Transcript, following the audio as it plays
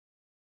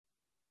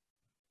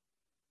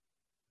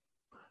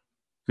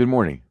Good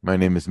morning. My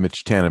name is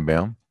Mitch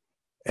Tannenbaum,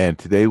 and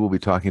today we'll be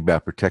talking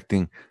about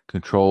protecting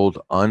controlled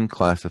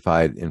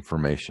unclassified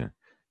information.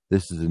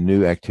 This is a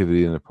new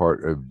activity on the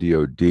part of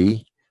DoD,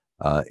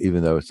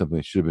 even though it's something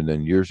that should have been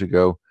done years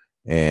ago,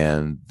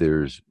 and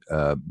there's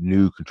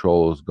new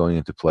controls going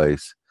into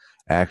place,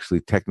 actually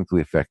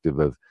technically effective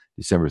of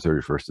December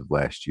 31st of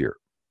last year.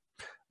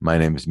 My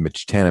name is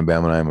Mitch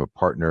Tannenbaum, and I'm a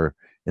partner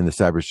in the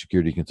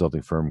cybersecurity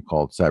consulting firm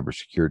called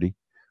Cybersecurity.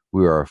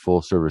 We are a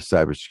full-service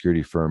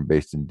cybersecurity firm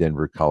based in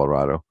Denver,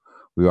 Colorado.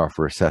 We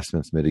offer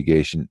assessments,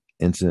 mitigation,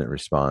 incident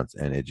response,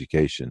 and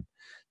education.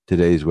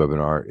 Today's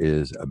webinar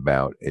is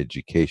about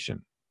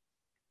education.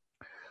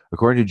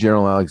 According to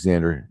General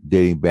Alexander,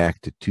 dating back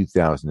to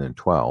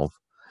 2012,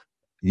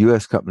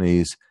 U.S.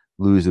 companies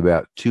lose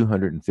about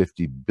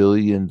 $250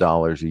 billion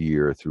a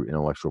year through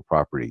intellectual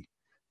property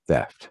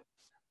theft.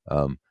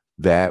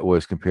 That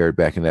was compared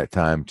back in that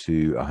time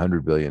to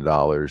 $100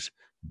 billion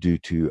due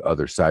to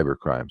other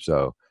cybercrime.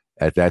 So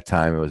at that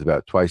time, it was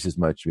about twice as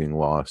much being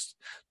lost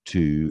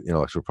to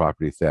intellectual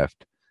property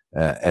theft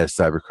as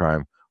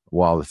cybercrime.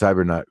 While the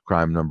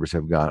cybercrime numbers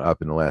have gone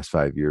up in the last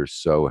 5 years,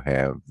 so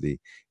have the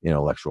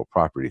intellectual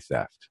property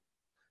theft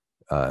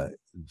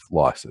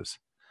losses.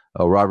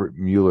 Robert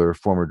Mueller,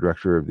 former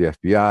director of the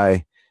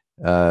FBI,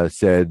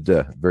 said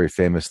very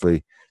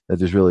famously that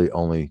there's really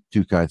only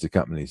two kinds of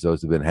companies, those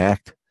that have been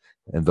hacked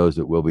and those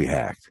that will be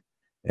hacked.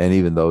 And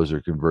even those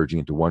are converging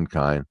into one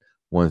kind,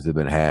 ones that have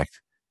been hacked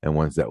and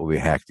ones that will be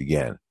hacked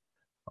again.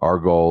 Our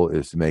goal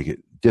is to make it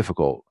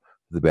difficult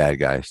for the bad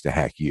guys to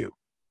hack you.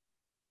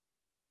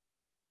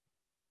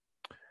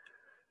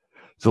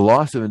 The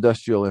loss of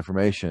industrial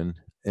information,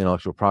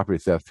 intellectual property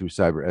theft through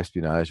cyber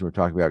espionage, and we're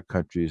talking about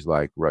countries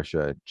like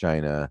Russia,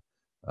 China,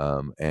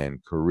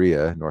 and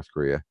Korea, North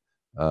Korea,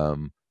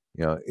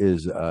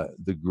 is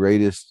the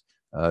greatest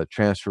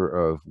transfer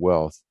of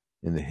wealth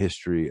in the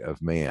history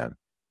of man.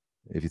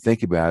 If you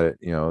think about it,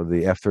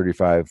 the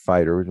F-35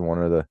 fighter was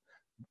one of the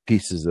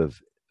pieces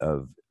of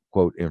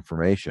quote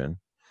information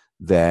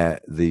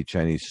that the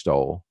Chinese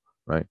stole,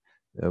 right?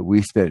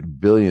 We spent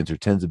billions or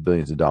tens of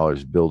billions of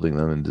dollars building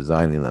them and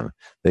designing them.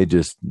 They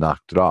just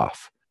knocked it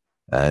off.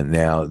 And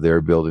now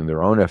they're building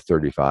their own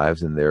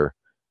F-35s and they're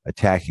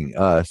attacking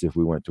us if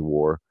we went to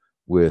war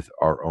with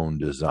our own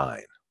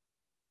design.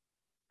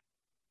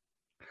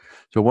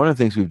 So one of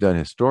the things we've done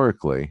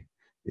historically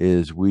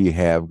is we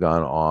have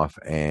gone off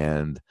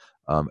and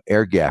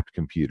air-gapped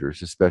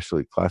computers,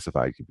 especially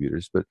classified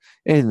computers, but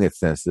anything that's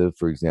sensitive,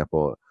 for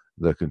example,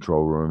 the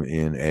control room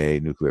in a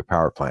nuclear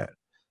power plant.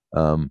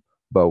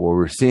 But what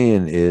we're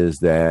seeing is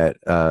that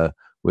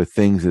with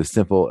things as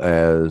simple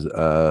as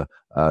a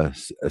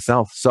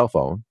cell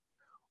phone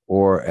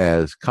or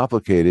as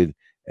complicated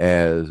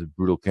as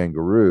Brutal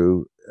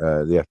Kangaroo,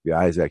 the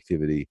FBI's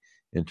activity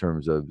in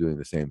terms of doing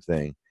the same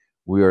thing,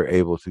 we are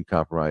able to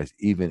compromise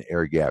even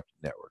air-gapped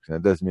networks. And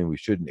that doesn't mean we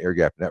shouldn't.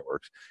 Air-gapped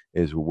networks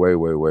is way,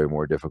 way, way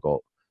more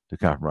difficult to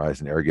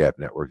compromise an air-gapped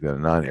network than a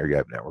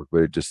non-air-gapped network,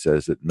 but it just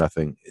says that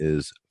nothing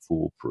is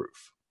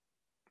foolproof.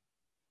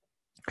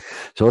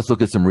 So let's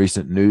look at some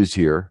recent news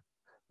here.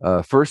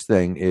 First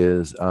thing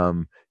is,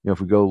 if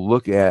we go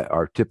look at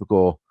our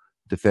typical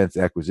defense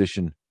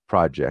acquisition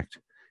project,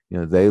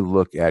 they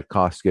look at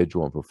cost,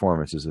 schedule, and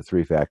performance as the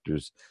three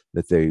factors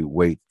that they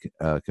weight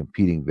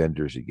competing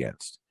vendors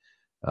against.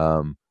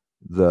 In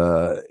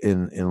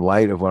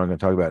light of what I'm going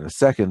to talk about in a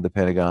second, the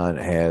Pentagon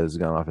has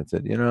gone off and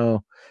said,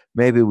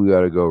 maybe we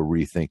ought to go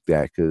rethink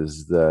that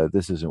because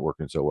this isn't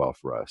working so well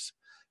for us.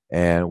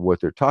 And what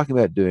they're talking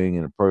about doing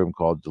in a program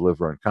called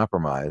Deliver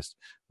Uncompromised,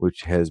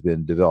 which has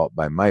been developed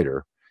by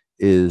MITRE,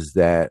 is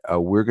that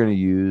we're going to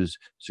use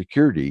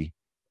security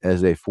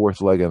as a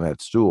fourth leg on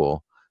that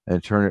stool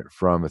and turn it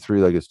from a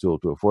three-legged stool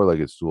to a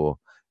four-legged stool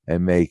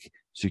and make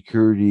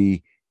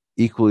security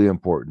equally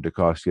important to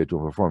cost, schedule,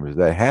 and performance. If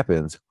that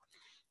happens,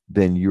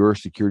 then your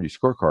security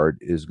scorecard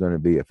is going to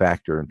be a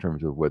factor in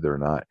terms of whether or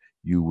not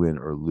you win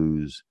or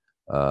lose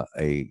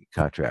a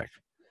contract.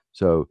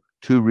 So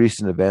two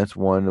recent events,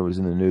 one that was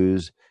in the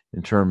news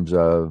in terms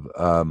of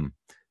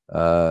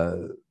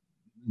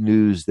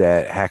news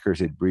that hackers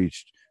had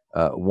breached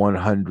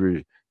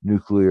 100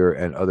 nuclear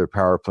and other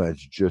power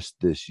plants just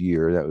this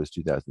year. That was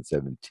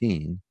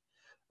 2017.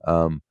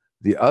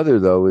 The other,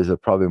 though, is a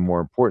probably more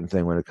important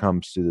thing when it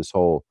comes to this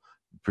whole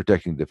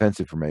protecting defense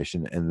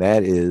information, and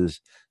that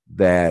is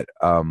that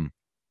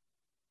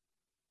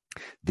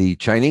the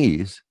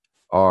Chinese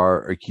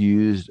are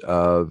accused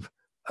of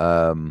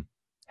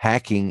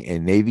hacking a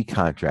Navy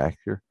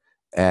contractor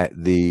at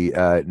the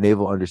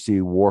Naval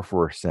Undersea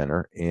Warfare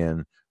Center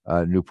in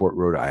Newport,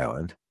 Rhode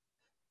Island,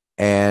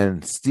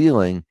 and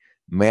stealing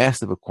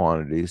massive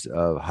quantities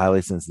of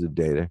highly sensitive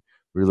data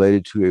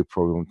related to a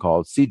program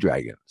called Sea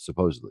Dragon,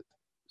 supposedly.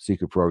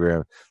 Secret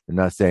program. They're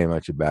not saying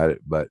much about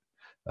it, but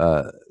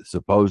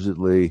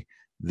supposedly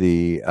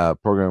the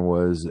program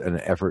was an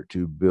effort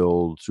to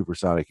build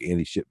supersonic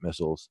anti-ship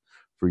missiles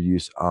for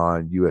use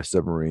on U.S.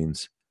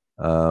 submarines,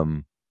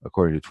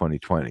 according to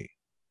 2020,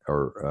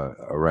 or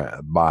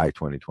by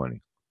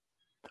 2020.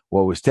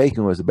 What was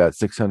taken was about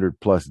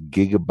 600 plus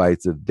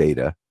gigabytes of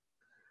data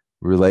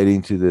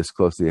relating to this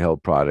closely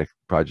held project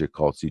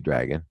called Sea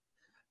Dragon.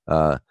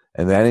 And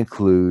that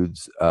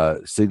includes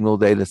signal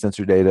data,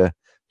 sensor data,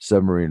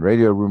 submarine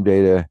radio room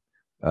data,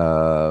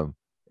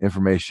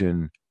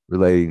 information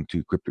relating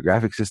to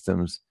cryptographic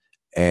systems,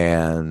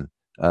 and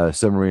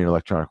submarine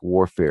electronic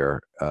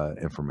warfare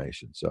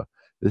information. So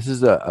this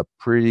is a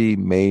pretty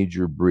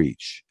major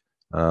breach.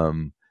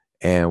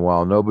 And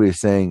while nobody's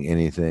saying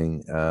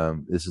anything,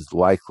 this is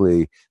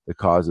likely the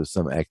cause of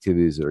some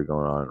activities that are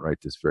going on right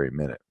this very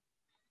minute.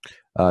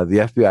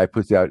 The FBI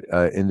puts out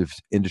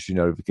industry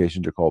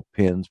notifications. They're called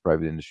PINs,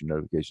 private industry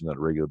notifications, on a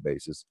regular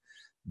basis.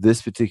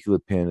 This particular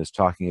PIN is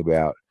talking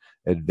about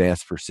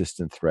advanced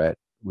persistent threat,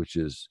 which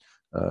is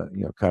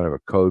kind of a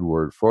code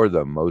word for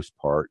the most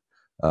part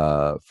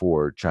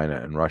for China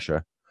and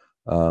Russia.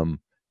 And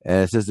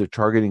it says they're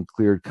targeting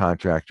cleared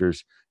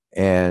contractors.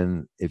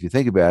 And if you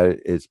think about it,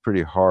 it's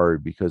pretty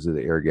hard because of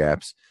the air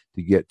gaps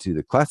to get to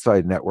the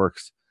classified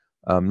networks.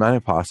 Not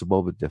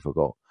impossible, but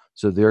difficult.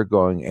 So they're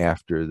going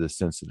after the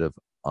sensitive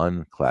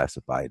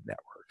unclassified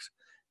networks.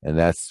 And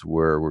that's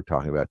where we're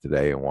talking about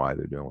today and why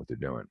they're doing what they're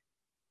doing.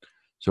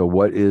 So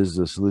what is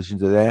the solution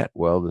to that?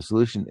 Well, the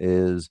solution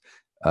is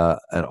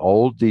an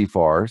old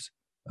DFARS,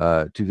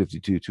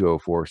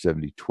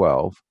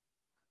 252.204.7012,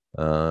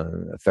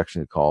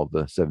 affectionately called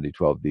the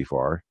 7012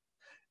 DFAR.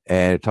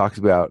 And it talks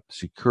about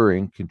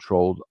securing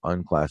controlled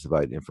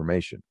unclassified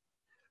information.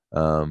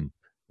 It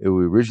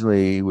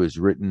originally was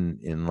written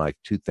in like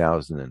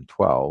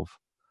 2012.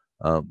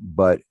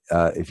 But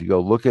if you go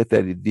look at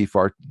that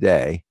DFAR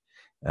today,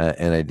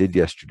 and I did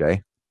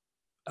yesterday,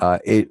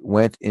 it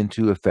went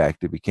into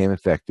effect. It became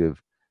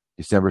effective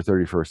December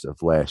 31st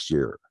of last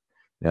year.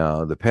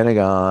 Now, the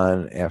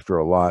Pentagon, after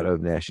a lot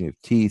of gnashing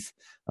of teeth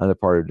on the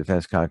part of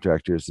defense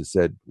contractors, has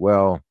said,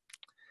 well,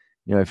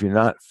 if you're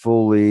not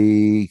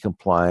fully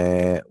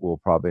compliant, we're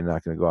probably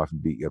not going to go off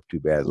and beat you up too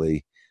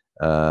badly.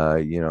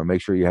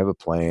 Make sure you have a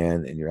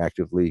plan and you're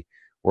actively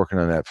working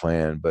on that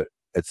plan. But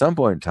at some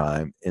point in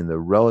time, in the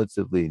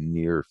relatively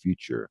near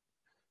future,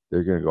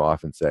 they're going to go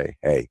off and say,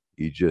 hey,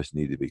 you just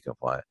need to be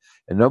compliant.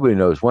 And nobody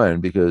knows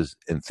when, because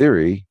in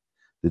theory,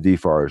 the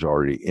DFAR is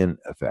already in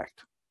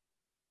effect.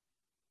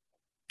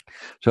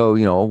 So,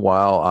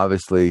 while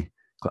obviously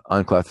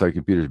unclassified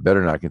computers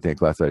better not contain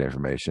classified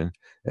information,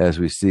 as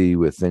we see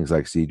with things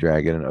like Sea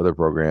Dragon and other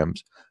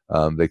programs,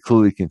 they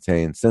clearly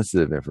contain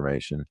sensitive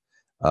information,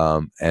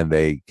 and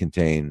they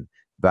contain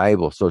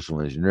valuable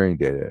social engineering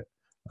data.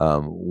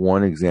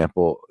 One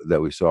example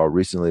that we saw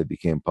recently that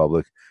became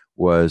public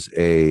was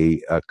a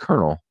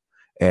colonel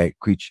at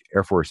Creech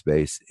Air Force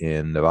Base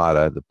in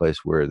Nevada, the place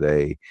where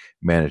they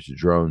manage the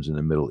drones in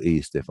the Middle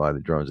East. They fly the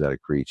drones out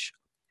of Creech.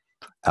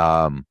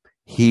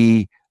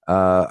 He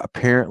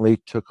apparently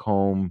took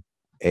home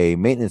a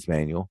maintenance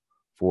manual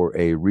for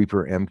a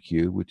Reaper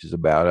MQ, which is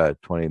about a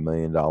 $20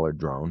 million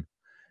drone,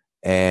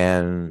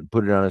 and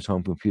put it on his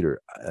home computer.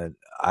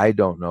 I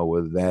don't know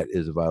whether that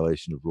is a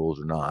violation of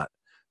rules or not,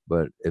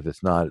 but if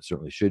it's not, it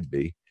certainly should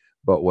be.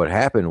 But what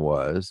happened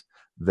was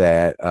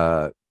that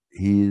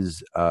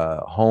his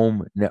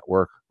home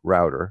network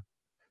router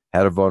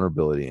had a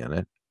vulnerability in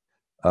it,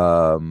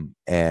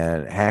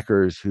 and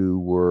hackers who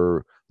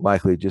were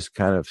likely just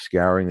kind of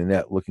scouring the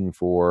net looking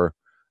for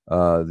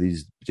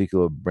these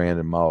particular brand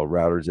and model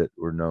routers that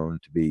were known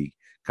to be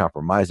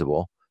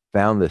compromisable,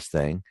 found this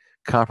thing,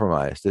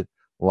 compromised it,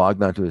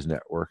 logged onto his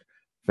network,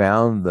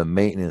 found the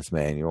maintenance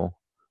manual,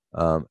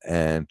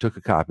 and took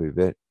a copy of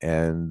it,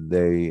 and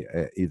they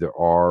either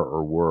are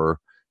or were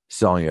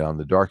selling it on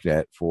the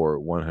darknet for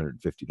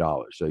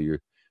 $150. So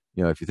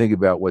if you think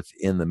about what's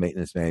in the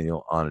maintenance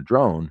manual on a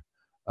drone,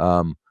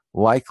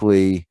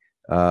 likely,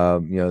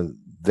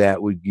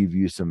 that would give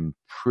you some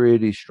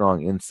pretty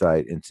strong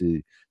insight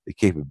into the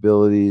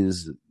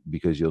capabilities,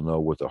 because you'll know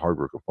what the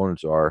hardware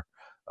components are,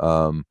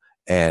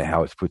 and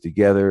how it's put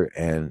together,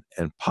 and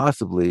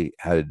possibly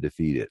how to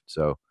defeat it.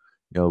 So,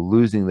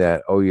 losing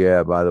that, oh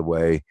yeah, by the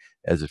way,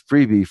 as a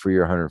freebie for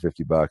your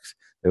 $150,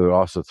 they would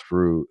also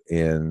throw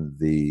in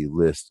the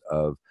list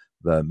of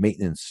the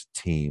maintenance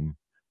team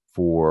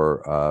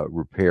for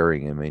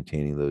repairing and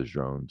maintaining those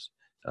drones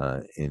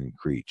in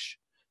Creech.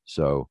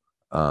 So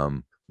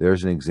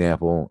there's an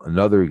example,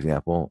 another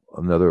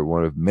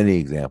one of many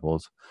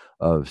examples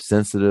of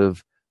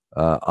sensitive,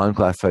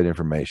 unclassified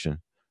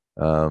information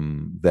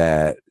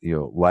that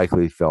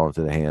likely fell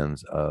into the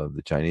hands of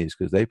the Chinese,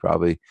 because they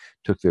probably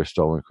took their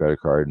stolen credit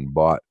card and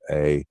bought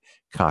a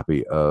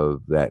copy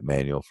of that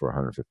manual for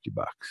 $150.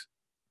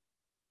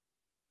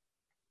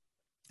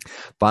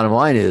 Bottom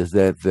line is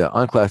that the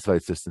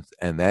unclassified systems,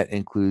 and that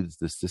includes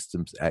the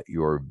systems at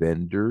your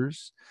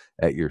vendors,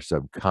 at your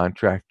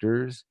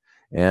subcontractors,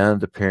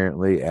 and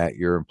apparently at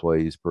your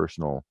employees'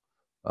 personal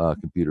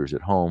computers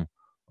at home,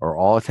 are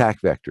all attack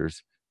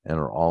vectors and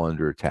are all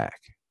under attack.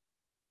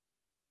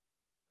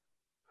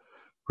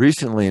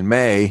 Recently in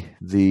May,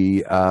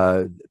 the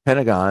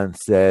Pentagon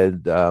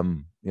said,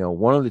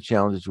 one of the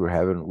challenges we're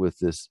having with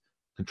this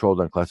Controlled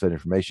Unclassified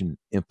Information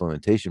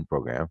implementation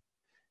program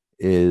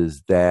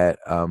is that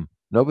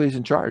nobody's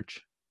in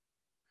charge.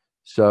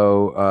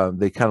 So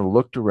they kind of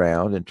looked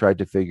around and tried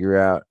to figure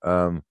out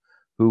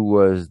who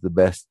was the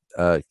best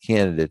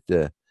candidate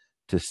to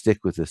stick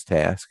with this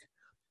task.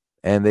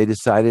 And they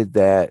decided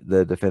that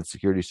the Defense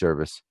Security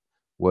Service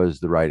was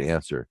the right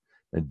answer.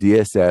 And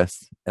DSS,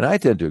 and I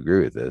tend to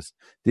agree with this,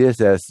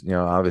 DSS,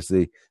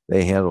 obviously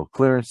they handle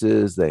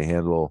clearances, they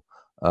handle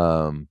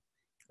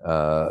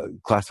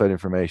classified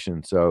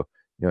information. So,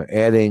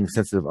 adding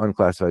sensitive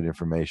unclassified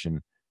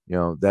information,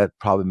 that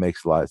probably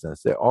makes a lot of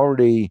sense. They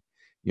already,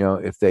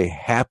 if they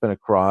happen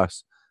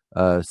across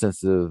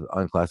sensitive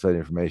unclassified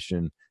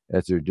information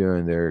as they're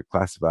doing their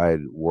classified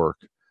work,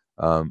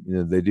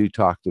 they do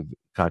talk to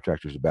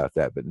contractors about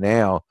that. But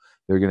now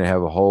they're going to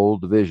have a whole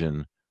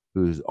division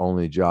whose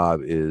only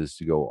job is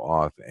to go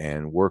off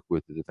and work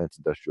with the defense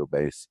industrial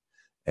base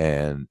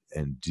and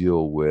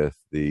deal with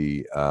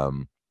the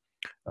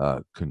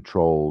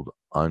controlled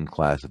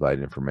unclassified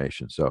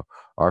information. So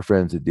our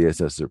friends at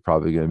DSS are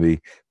probably going to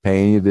be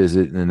paying you a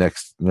visit in the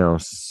next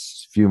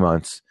few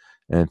months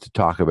and to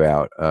talk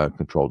about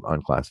controlled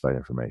unclassified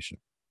information.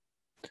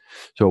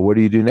 So what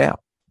do you do now?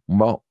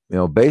 Well,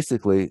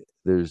 basically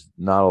there's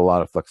not a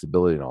lot of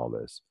flexibility in all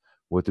this.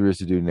 What there is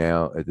to do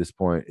now at this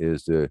point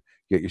is to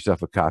get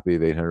yourself a copy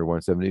of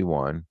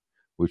 800-171,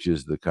 which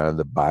is the kind of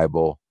the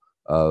Bible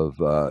of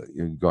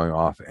going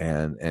off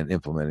and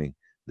implementing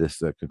this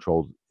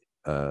controlled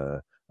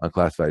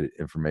unclassified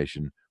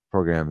information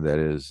program that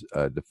is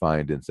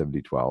defined in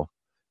 7012,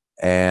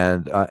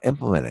 and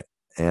implement it.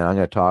 And I'm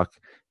going to talk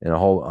I'm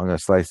going to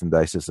slice and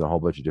dice this in a whole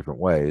bunch of different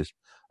ways.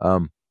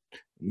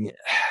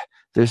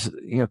 There's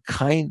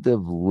kind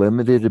of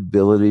limited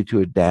ability to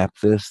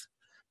adapt this,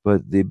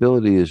 but the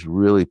ability is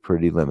really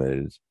pretty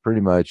limited. It's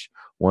pretty much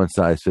one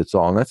size fits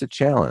all, and that's a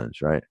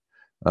challenge, right?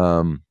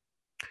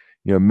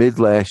 Mid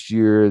last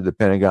year, the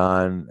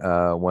Pentagon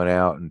went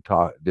out and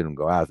didn't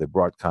go out. They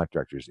brought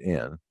contractors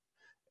in,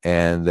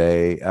 and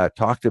they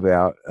talked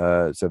about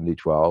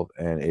 7012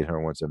 and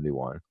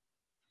 800-171,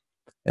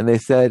 and they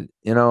said,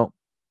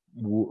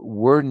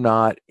 we're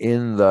not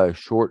in the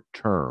short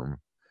term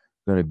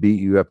going to beat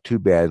you up too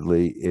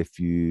badly if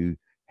you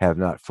have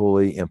not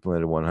fully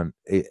implemented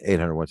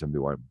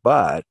 800-171.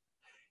 But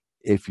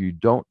if you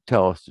don't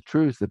tell us the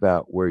truth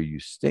about where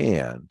you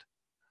stand,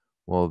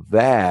 well,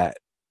 that,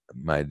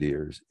 my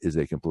dears, is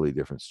a completely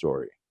different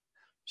story.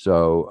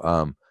 So,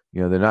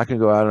 they're not going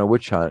to go out on a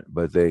witch hunt,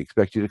 but they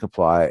expect you to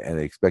comply, and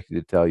they expect you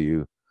to tell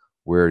you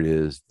where it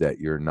is that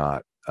you're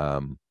not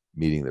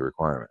meeting the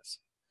requirements.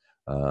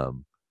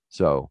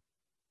 So,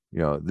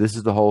 this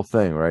is the whole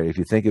thing, right? If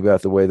you think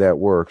about the way that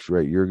works,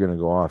 right, you're going to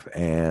go off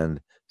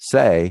and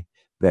say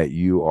that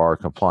you are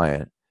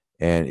compliant.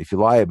 And if you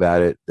lie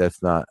about it,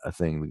 that's not a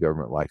thing the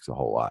government likes a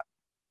whole lot.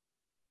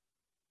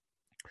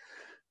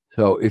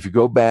 So if you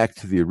go back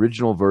to the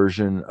original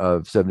version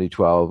of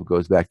 7012, it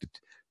goes back to,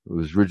 it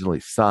was originally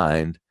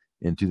signed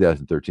in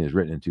 2013, it's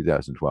written in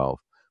 2012.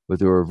 But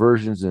there were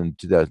versions in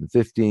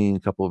 2015, a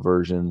couple of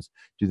versions,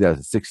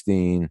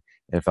 2016,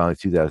 and finally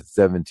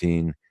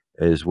 2017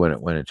 is when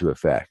it went into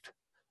effect.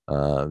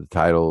 The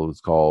title is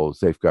called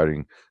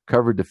Safeguarding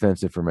Covered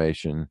Defense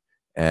Information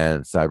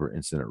and Cyber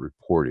Incident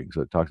Reporting.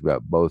 So it talks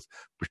about both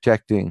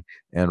protecting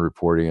and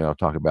reporting, and I'll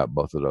talk about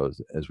both of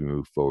those as we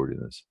move forward in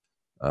this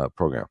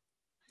program.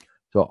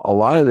 So a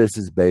lot of this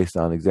is based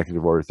on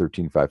Executive Order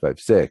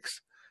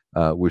 13556,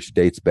 which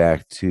dates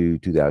back to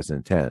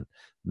 2010.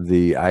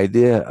 The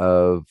idea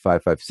of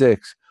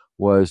 556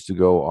 was to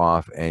go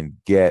off and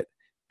get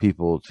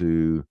people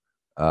to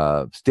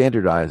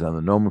standardize on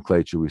the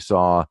nomenclature we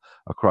saw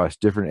across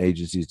different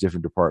agencies,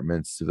 different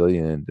departments,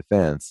 civilian and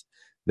defense,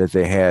 that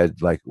they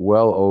had like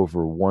well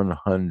over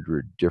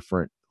 100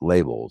 different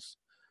labels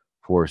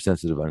for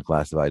sensitive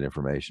unclassified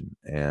information.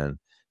 And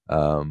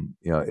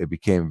it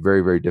became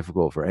very, very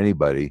difficult for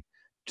anybody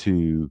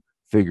to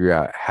figure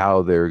out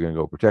how they were going to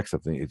go protect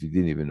something if you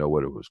didn't even know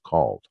what it was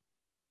called.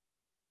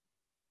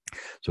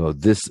 So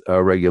this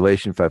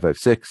regulation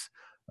 556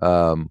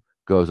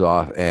 goes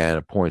off and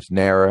appoints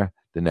NARA,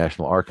 the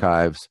National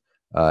Archives,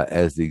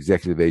 as the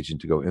executive agent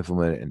to go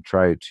implement it and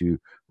try to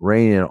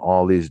rein in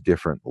all these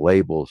different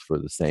labels for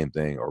the same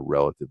thing or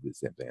relatively the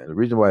same thing. And the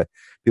reason why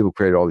people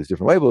created all these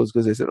different labels is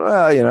because they said,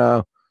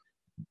 well,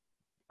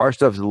 our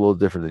stuff is a little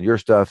different than your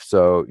stuff,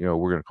 so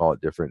we're going to call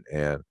it different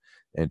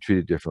and treat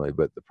it differently.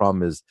 But the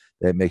problem is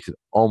that it makes it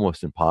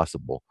almost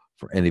impossible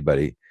for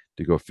anybody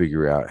to go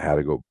figure out how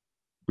to go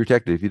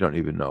protect it if you don't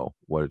even know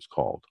what it's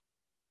called.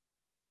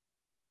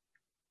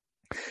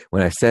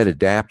 When I said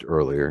adapt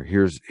earlier,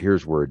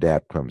 here's where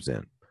adapt comes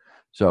in.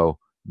 So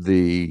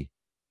the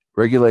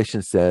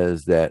regulation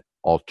says that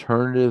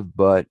alternative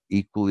but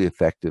equally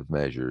effective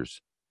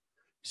measures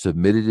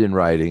submitted in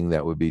writing,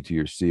 that would be to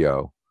your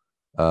CO,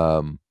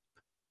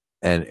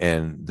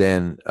 and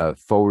then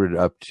forwarded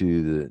up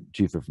to the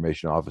Chief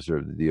Information Officer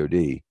of the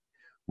DoD,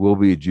 will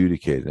be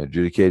adjudicated. And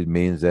adjudicated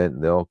means that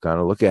they'll kind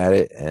of look at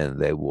it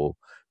and they will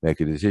make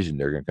a decision.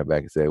 They're going to come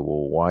back and say,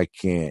 well, why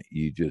can't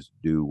you just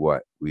do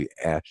what we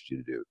asked you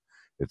to do?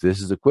 If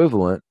this is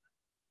equivalent,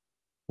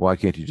 why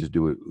can't you just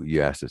do what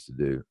you asked us to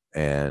do?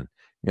 And,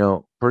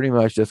 pretty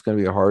much that's going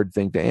to be a hard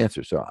thing to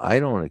answer. So I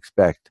don't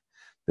expect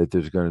that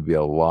there's going to be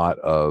a lot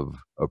of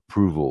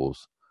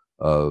approvals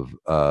of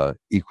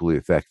equally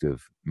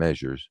effective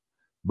measures.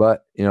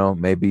 But,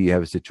 maybe you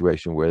have a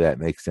situation where that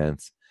makes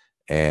sense,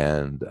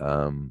 and,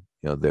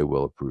 they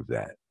will approve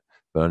that.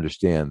 But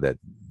understand that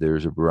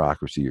there's a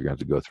bureaucracy you're going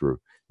to have to go through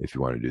if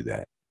you want to do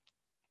that.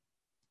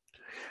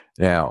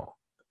 Now,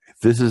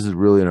 this is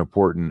really an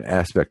important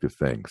aspect of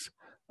things.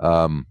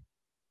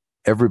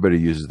 Everybody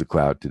uses the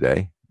cloud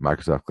today.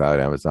 Microsoft Cloud,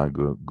 Amazon,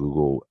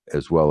 Google,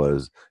 as well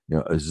as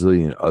a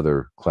zillion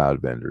other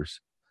cloud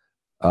vendors.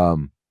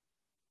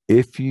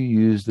 If you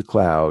use the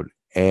cloud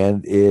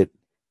and it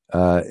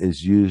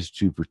is used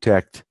to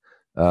protect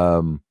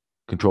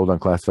controlled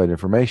unclassified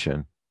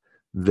information,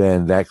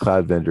 then that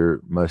cloud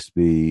vendor must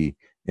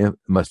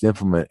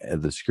implement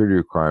the security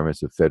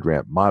requirements of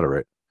FedRAMP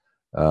Moderate,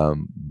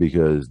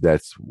 because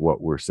that's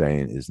what we're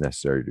saying is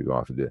necessary to go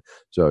off and do it.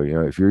 So,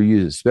 if you're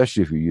using,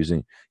 especially if you're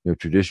using,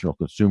 traditional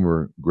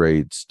consumer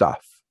grade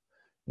stuff,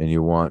 and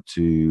you want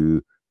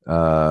to,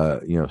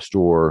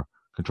 store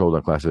controlled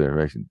unclassified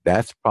information,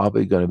 that's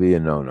probably going to be a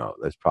no-no.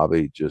 That's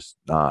probably just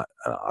not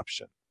an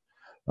option.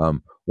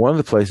 One of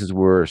the places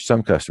where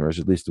some customers,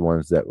 at least the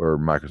ones that were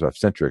Microsoft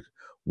centric,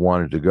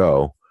 wanted to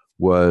go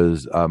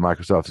was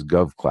Microsoft's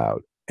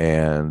GovCloud.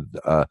 And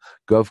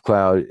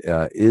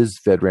GovCloud is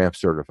FedRAMP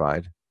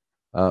certified,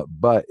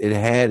 but it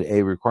had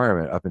a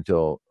requirement up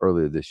until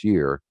earlier this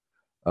year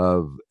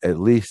of at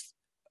least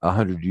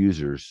 100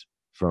 users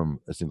from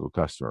a single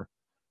customer.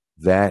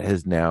 That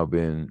has now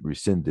been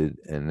rescinded,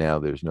 and now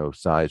there's no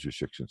size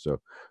restriction.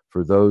 So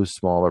for those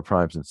smaller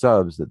primes and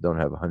subs that don't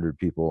have 100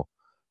 people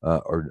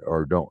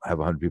or don't have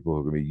 100 people who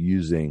are going to be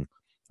using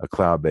a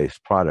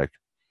cloud-based product,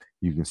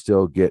 you can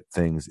still get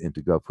things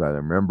into GovCloud.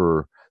 And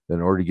remember that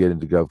in order to get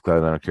into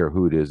GovCloud, I don't care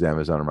who it is,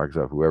 Amazon or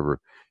Microsoft, whoever,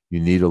 you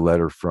need a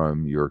letter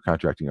from your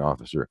contracting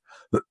officer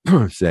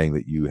saying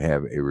that you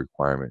have a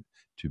requirement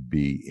to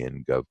be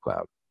in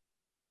GovCloud.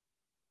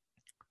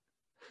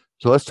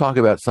 So let's talk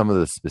about some of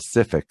the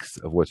specifics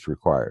of what's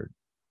required.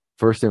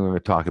 First thing we're going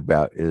to talk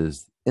about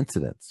is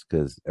incidents,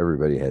 because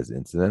everybody has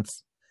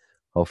incidents.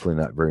 Hopefully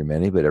not very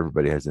many, but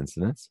everybody has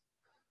incidents.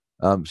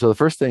 So the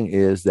first thing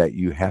is that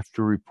you have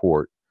to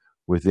report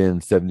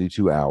within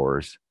 72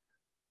 hours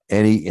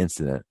any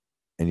incident,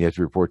 and you have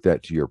to report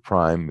that to your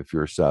prime if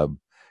you're a sub,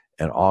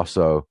 and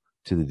also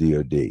to the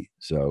DoD.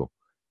 So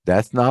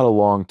that's not a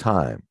long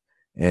time,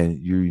 and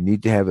you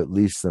need to have at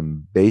least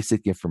some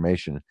basic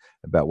information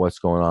about what's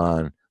going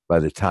on by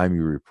the time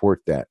you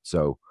report that.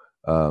 So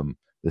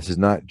this is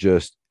not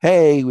just,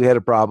 hey, we had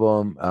a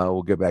problem,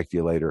 we'll get back to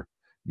you later.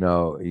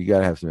 No, you got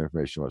to have some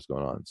information on what's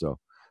going on. So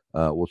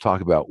we'll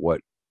talk about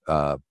what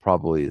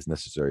probably is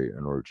necessary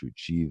in order to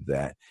achieve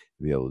that,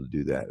 to be able to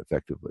do that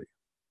effectively.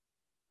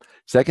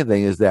 Second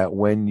thing is that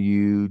when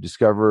you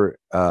discover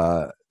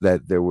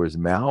that there was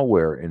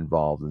malware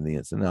involved in the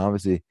incident,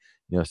 obviously,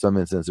 some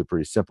incidents are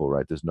pretty simple,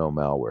 right? There's no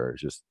malware.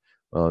 It's just,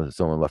 well,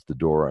 someone left the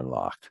door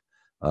unlocked.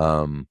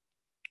 So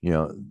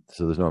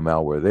there's no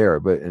malware there.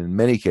 But in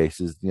many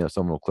cases,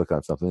 someone will click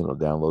on something, it'll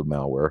download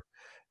malware,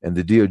 and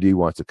the DoD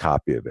wants a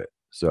copy of it.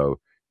 So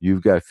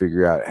you've got to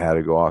figure out how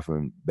to go off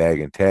and bag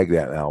and tag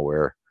that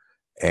malware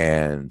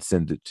and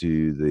send it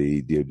to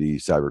the DoD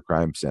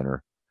Cybercrime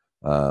Center.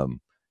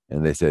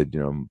 And they said,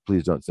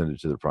 please don't send it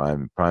to the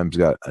Prime. Prime's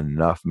got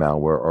enough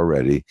malware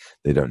already.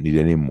 They don't need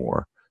any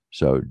more.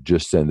 So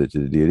just send it to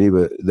the DoD.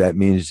 But that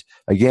means,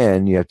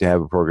 again, you have to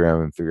have a program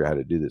and figure out how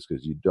to do this,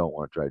 because you don't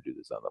want to try to do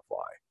this on the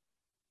fly.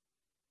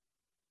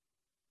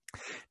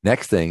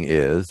 Next thing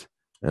is,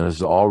 and this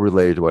is all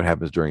related to what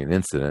happens during an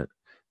incident,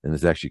 and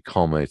this actually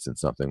culminates in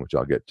something which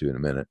I'll get to in a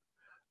minute.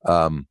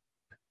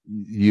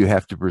 You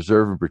have to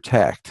preserve and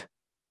protect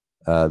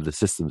the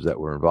systems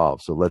that were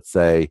involved. So let's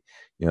say,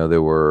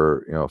 there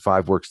were,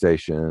 5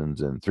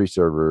 workstations and 3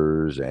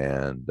 servers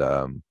and,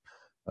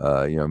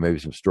 maybe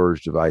some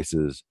storage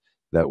devices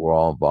that were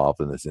all involved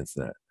in this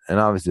incident. And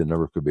obviously the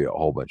number could be a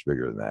whole bunch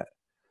bigger than that.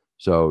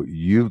 So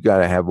you've got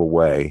to have a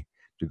way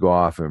to go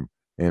off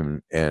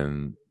and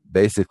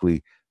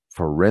basically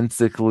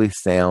forensically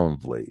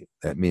soundly.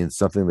 That means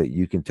something that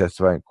you can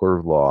testify in court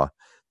of law,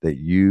 that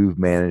you've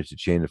managed a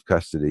chain of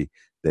custody,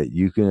 that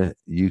you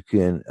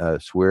can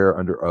swear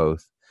under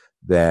oath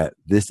that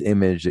this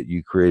image that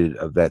you created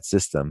of that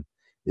system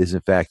is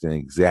in fact an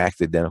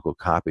exact identical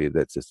copy of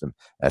that system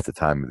at the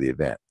time of the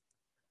event.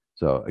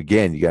 So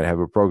again, you got to have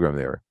a program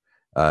there.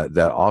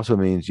 That also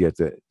means you have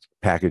to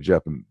package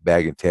up and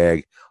bag and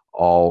tag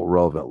all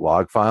relevant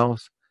log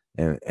files,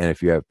 and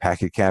if you have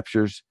packet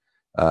captures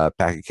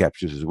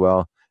as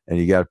well, and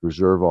you got to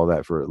preserve all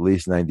that for at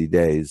least 90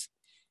 days,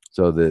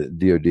 so the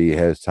DoD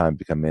has time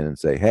to come in and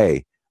say,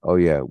 hey, oh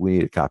yeah, we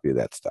need a copy of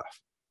that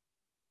stuff.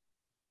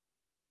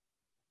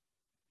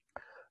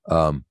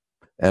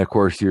 And of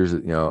course, here's a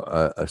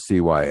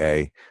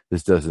CYA.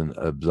 This doesn't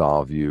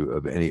absolve you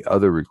of any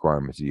other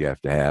requirements that you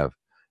have to have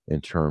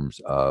in terms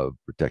of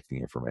protecting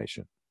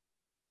information.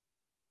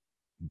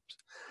 Oops.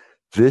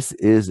 This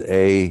is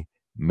a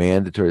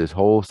mandatory. This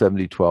whole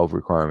 7012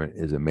 requirement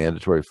is a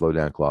mandatory flow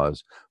down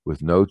clause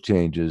with no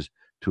changes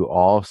to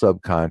all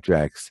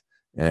subcontracts.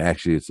 And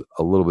actually, it's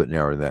a little bit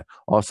narrower than that.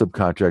 All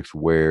subcontracts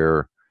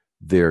where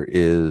there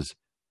is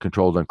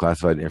controlled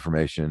unclassified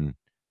information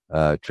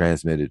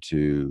transmitted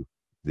to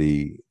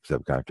the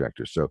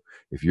subcontractor. So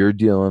if you're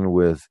dealing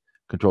with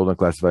controlled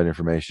unclassified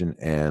information,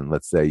 and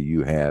let's say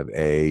you have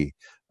a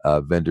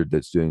vendor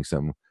that's doing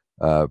some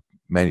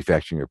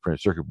manufacturing of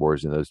printed circuit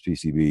boards, and those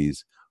PCBs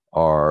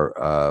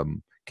are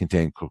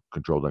contain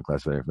controlled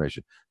unclassified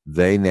information,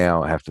 they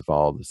now have to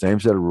follow the same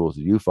set of rules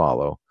that you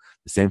follow,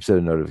 the same set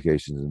of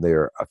notifications, and they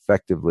are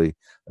effectively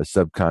a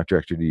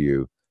subcontractor to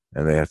you,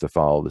 and they have to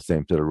follow the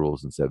same set of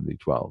rules in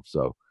 7012.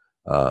 So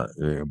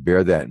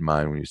bear that in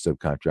mind when you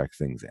subcontract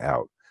things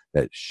out.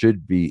 That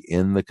should be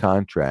in the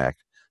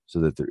contract so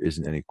that there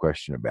isn't any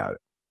question about it.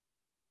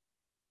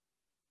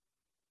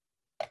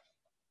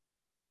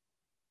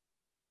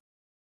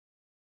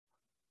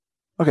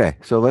 Okay,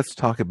 so let's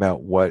talk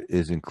about what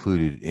is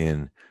included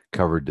in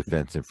covered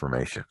defense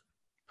information.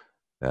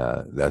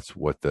 That's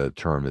what the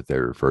term that they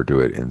refer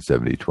to it in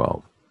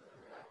 7012.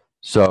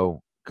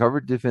 So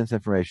covered defense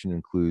information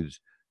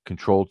includes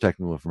controlled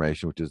technical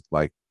information, which is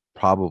like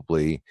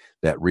probably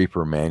that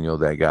Reaper manual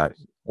that got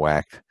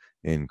whacked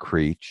in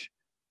Creech.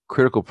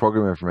 Critical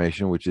program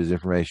information, which is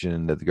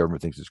information that the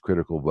government thinks is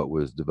critical but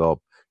was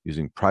developed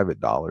using private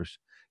dollars.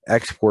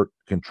 Export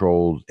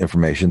controlled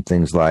information,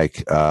 things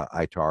like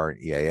ITAR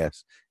and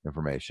EAS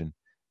information,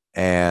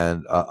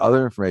 and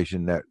other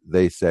information that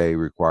they say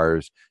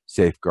requires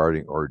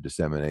safeguarding or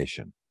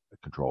dissemination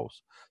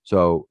controls.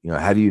 So,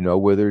 how do you know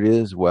whether it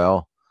is?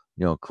 Well,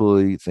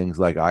 clearly things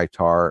like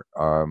ITAR,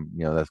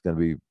 that's going to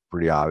be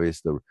pretty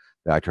obvious. The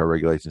ITAR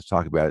regulations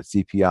talk about it.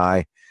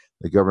 CPI,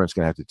 the government's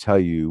going to have to tell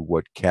you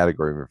what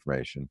category of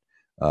information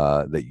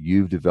that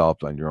you've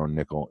developed on your own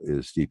nickel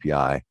is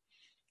CPI.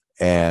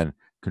 And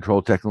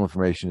controlled technical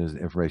information is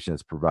information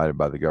that's provided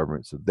by the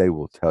government, so they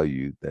will tell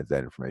you that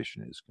that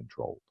information is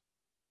controlled.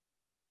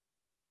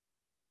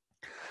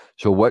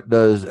 So what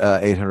does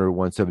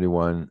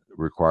 800-171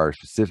 require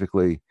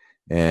specifically?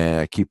 And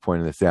I keep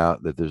pointing this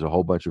out, that there's a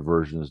whole bunch of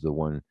versions. The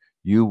one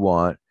you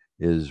want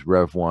is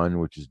Rev 1,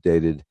 which is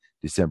dated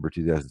December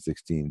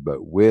 2016,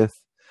 but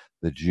with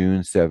the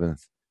June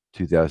 7th,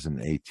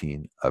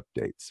 2018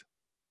 updates.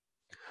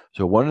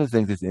 So one of the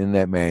things that's in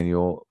that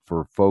manual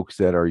for folks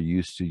that are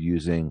used to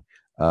using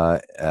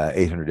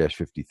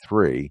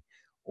 800-53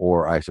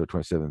 or ISO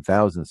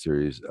 27000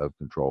 series of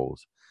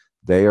controls,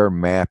 they are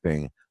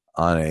mapping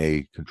on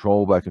a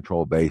control by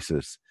control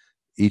basis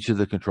each of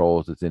the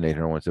controls that's in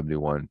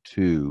 800-171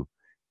 to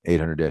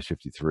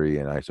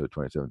 800-53 and ISO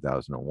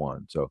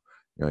 27001. So,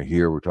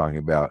 here we're talking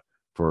about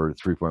for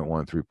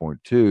 3.1,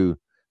 3.2,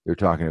 they're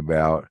talking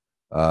about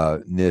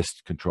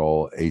NIST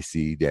control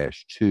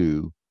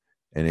AC-2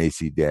 and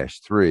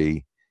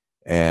AC-3,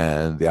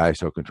 and the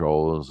ISO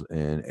controls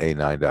in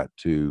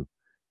A9.2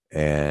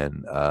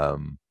 and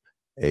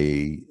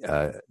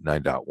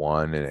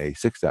A9.1 and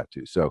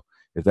A6.2. So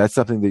if that's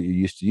something that you're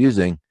used to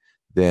using,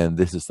 then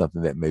this is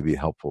something that may be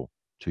helpful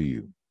to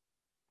you.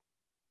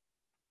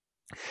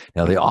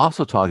 Now, they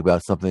also talk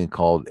about something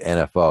called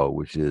NFO,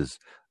 which is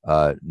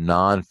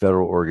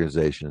non-federal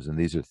organizations, and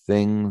these are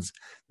things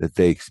that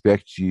they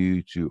expect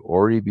you to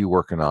already be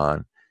working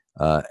on,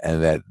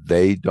 and that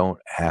they don't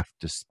have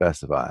to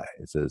specify.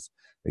 It says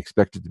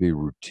expected to be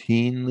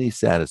routinely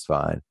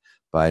satisfied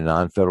by a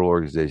non-federal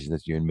organization,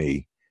 that's you and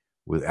me,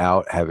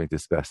 without having to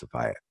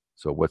specify it.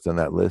 So what's on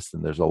that list?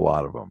 And there's a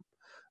lot of them.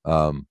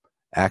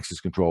 Access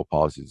control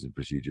policies and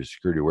procedures,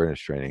 security awareness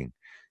training,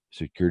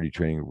 security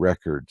training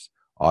records,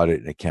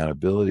 audit and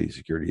accountability,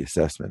 security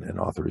assessment and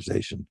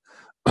authorization,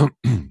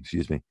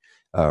 excuse me,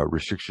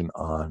 restriction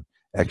on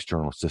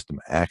external system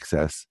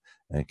access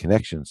and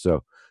connection.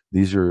 So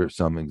these are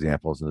some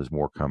examples, and there's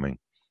more coming,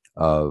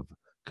 of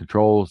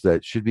controls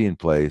that should be in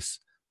place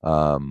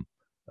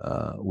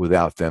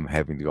without them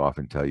having to go off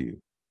and tell you.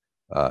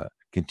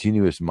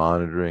 Continuous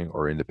monitoring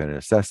or independent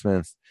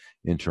assessments,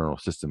 internal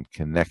system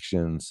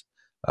connections,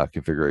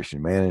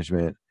 configuration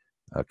management,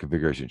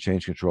 configuration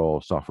change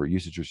control, software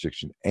usage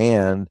restriction,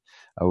 and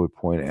I would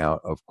point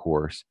out, of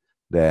course,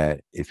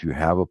 that if you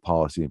have a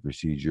policy and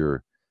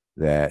procedure,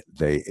 that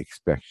they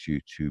expect you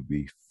to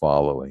be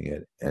following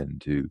it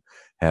and to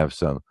have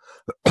some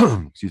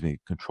excuse me,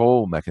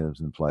 control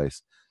mechanisms in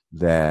place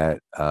that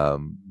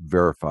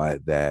verify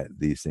that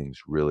these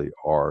things really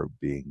are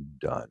being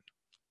done.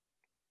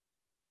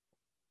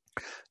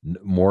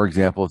 More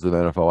examples of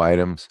NFO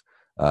items: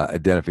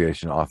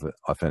 identification,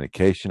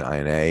 authentication,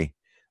 INA,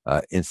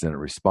 incident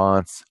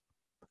response,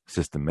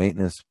 system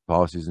maintenance,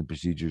 policies and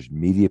procedures,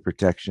 media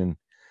protection,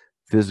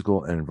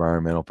 physical and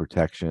environmental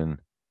protection,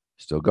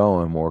 still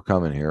going, more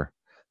coming here,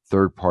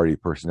 third-party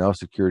personnel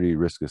security,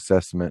 risk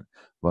assessment,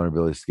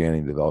 vulnerability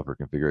scanning, developer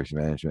configuration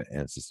management,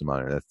 and system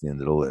monitoring. That's the end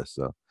of the list.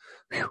 So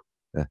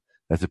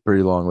that's a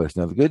pretty long list.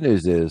 Now, the good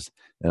news is,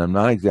 and I'm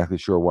not exactly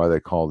sure why they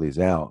call these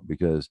out,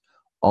 because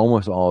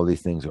almost all of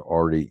these things are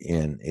already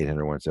in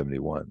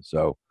 800-171.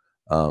 So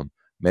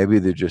maybe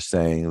they're just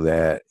saying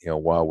that,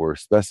 while we're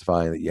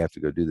specifying that you have to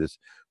go do this,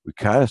 we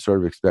kind of sort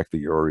of expect that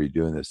you're already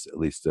doing this, at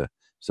least to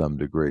some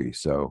degree.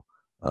 So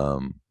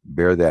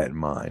bear that in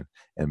mind,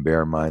 and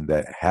bear in mind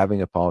that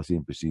having a policy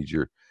and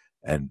procedure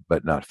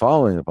but not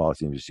following the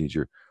policy and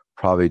procedure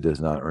probably does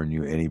not earn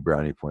you any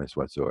brownie points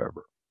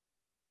whatsoever.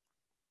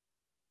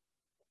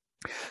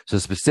 So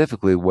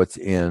specifically, what's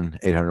in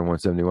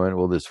 800-171?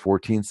 Well, there's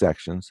 14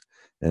 sections,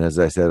 and as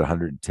I said,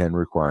 110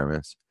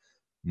 requirements.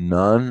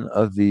 None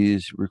of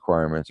these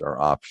requirements are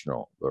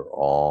optional. They're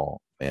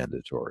all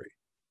mandatory.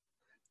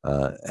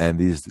 And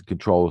these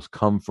controls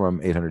come from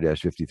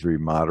 800-53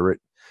 moderate.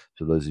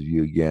 So those of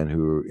you, again,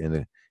 who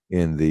are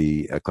in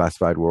the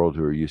classified world,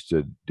 who are used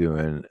to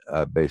doing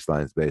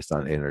baselines based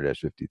on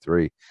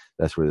 800-53,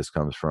 that's where this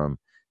comes from,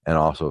 and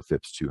also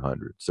FIPS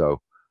 200.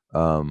 So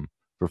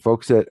for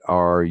folks that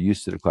are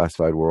used to the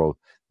classified world,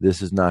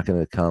 this is not going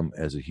to come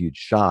as a huge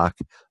shock,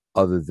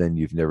 other than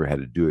you've never had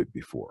to do it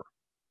before.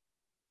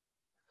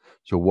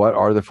 So what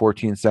are the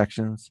 14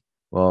 sections?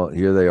 Well,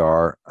 here they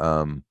are.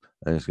 I'm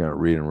just going to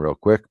read them real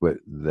quick, but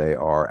they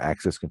are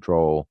access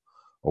control,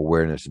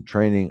 awareness and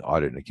training,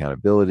 audit and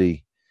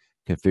accountability,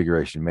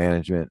 configuration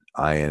management,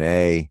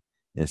 INA,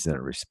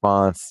 incident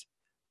response,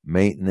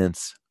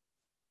 maintenance,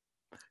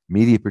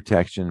 media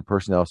protection,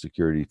 personnel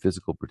security,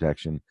 physical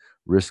protection,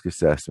 risk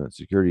assessment,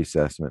 security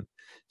assessment,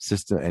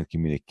 system and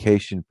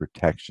communication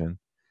protection,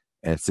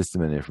 and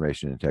system and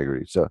information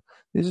integrity. So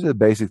these are the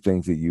basic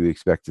things that you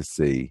expect to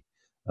see.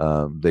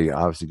 They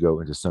obviously go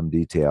into some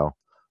detail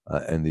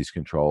in these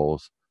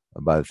controls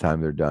by the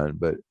time they're done.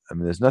 But I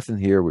mean, there's nothing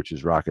here which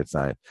is rocket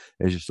science.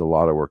 It's just a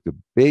lot of work. The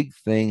big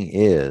thing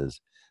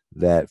is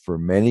that for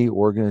many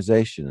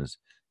organizations,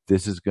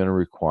 this is going to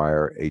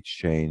require a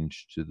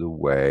change to the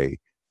way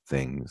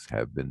things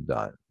have been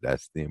done.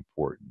 That's the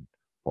important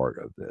part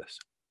of this.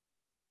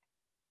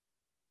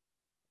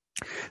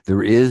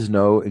 There is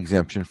no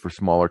exemption for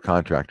smaller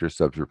contractors,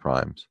 subs or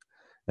primes,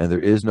 and there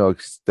is no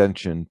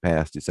extension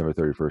past December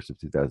 31st of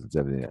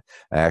 2017.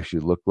 I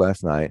actually looked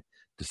last night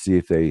to see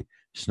if they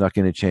snuck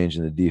in a change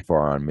in the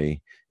DFAR on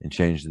me and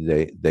changed the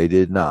date. They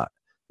did not.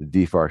 The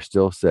DFAR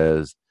still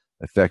says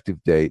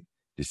effective date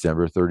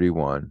December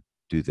 31,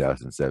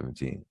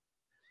 2017.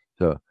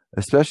 So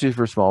especially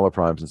for smaller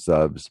primes and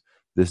subs,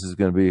 this is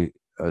going to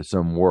be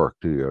some work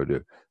to go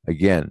do.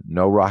 Again,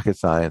 no rocket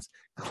science.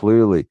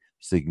 Clearly,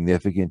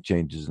 significant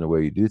changes in the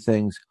way you do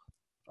things,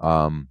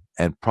 and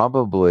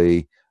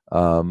probably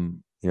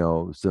some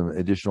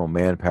additional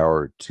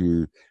manpower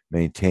to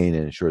maintain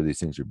and ensure these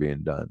things are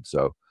being done.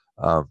 So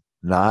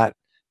not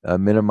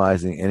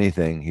minimizing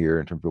anything here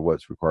in terms of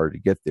what's required to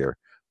get there,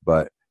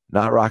 but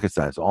not rocket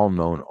science, all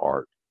known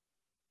art.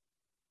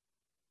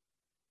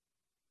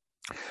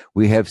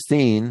 We have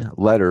seen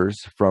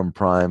letters from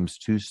primes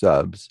to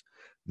subs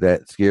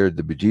that scared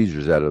the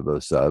bejesus out of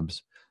those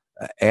subs,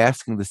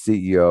 asking the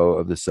CEO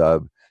of the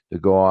sub to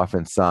go off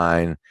and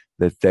sign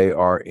that they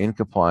are in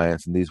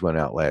compliance, and these went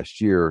out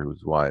last year, which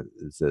is why it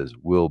says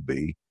will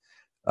be,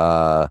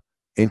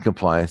 in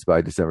compliance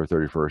by December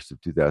 31st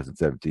of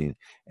 2017.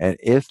 And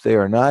if they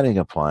are not in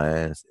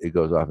compliance, it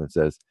goes off and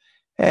says,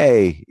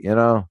 hey,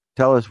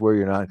 tell us where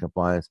you're not in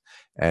compliance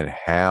and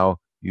how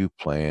you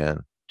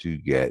plan to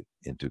get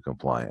into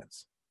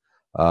compliance.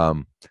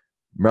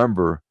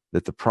 Remember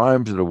that the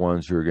primes are the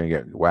ones who are going to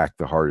get whacked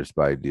the hardest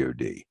by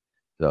DoD.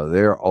 So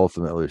they're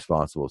ultimately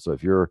responsible. So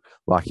if you're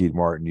Lockheed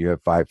Martin, you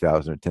have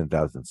 5,000 or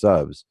 10,000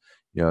 subs,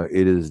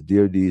 it is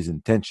DoD's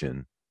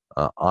intention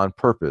on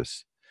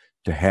purpose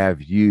to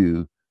have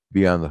you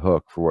be on the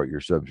hook for what your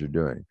subs are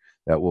doing.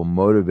 That will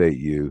motivate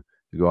you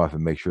to go off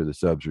and make sure the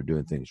subs are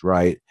doing things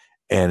right,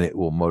 and it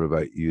will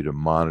motivate you to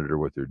monitor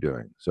what they're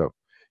doing. So,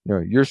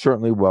 you're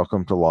certainly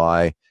welcome to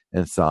lie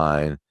and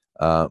sign,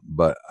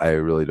 but I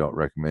really don't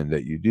recommend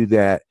that you do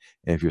that.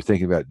 And if you're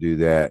thinking about doing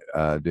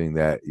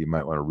that, you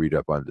might want to read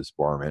up on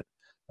disbarment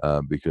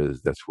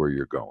because that's where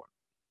you're going.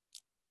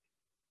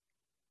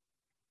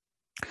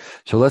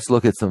 So let's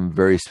look at some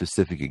very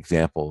specific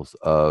examples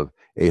of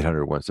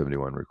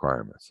 800-171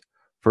 requirements.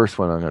 First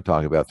one I'm going to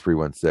talk about,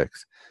 316.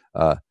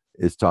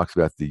 It talks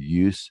about the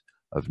use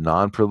of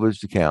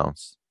non-privileged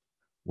accounts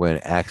when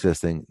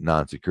accessing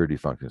non-security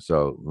functions.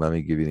 So let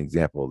me give you an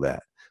example of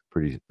that.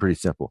 Pretty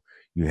simple.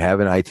 You have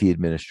an IT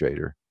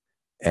administrator,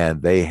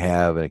 and they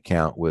have an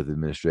account with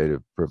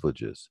administrative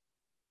privileges,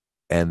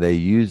 and they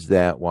use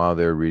that while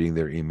they're reading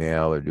their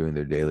email or doing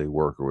their daily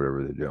work or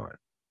whatever they're doing.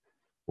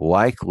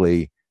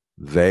 Likely,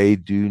 they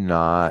do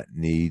not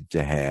need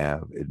to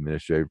have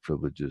administrative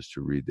privileges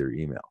to read their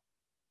email.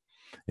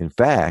 In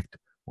fact,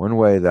 one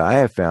way that I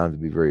have found to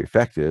be very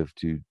effective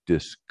to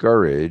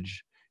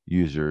discourage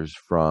users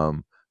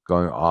from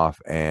going off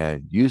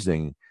and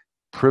using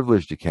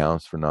privileged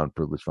accounts for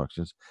non-privileged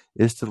functions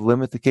is to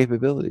limit the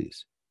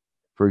capabilities.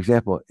 For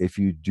example, if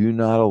you do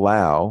not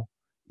allow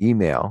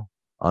email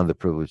on the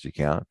privileged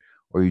account,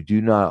 or you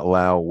do not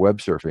allow web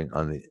surfing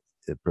on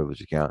the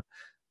privileged account,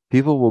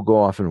 people will go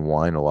off and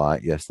whine a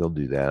lot. Yes, they'll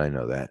do that. I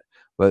know that.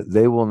 But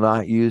they will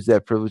not use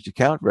that privileged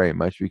account very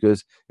much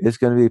because it's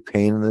going to be a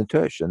pain in the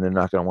tush, and they're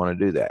not going to want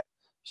to do that.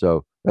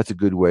 So That's a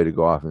good way to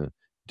go off and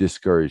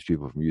discourage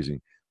people from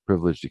using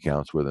privileged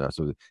accounts where they're not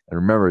supposed to. And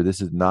remember,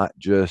 this is not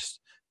just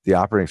the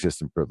operating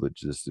system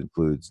privilege. This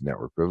includes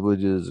network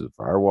privileges,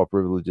 firewall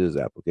privileges,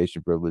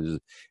 application privileges,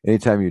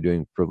 anytime you're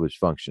doing privileged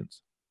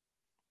functions.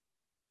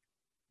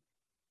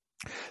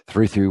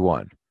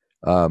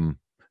 331.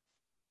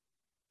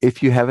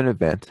 If you have an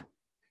event,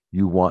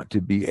 you want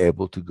to be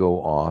able to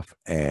go off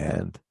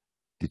and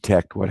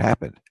detect what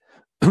happened.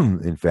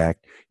 In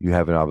fact, you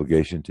have an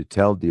obligation to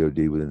tell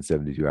DoD within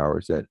 72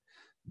 hours that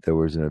there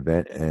was an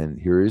event and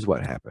here is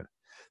what happened.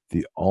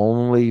 The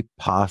only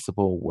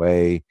possible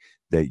way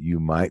that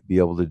you might be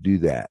able to do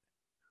that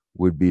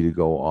would be to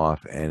go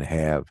off and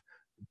have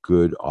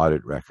good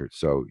audit records.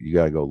 So you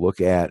got to go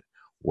look at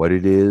what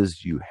it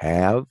is you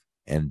have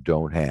and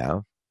don't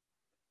have,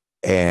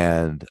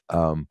 and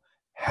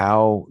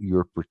how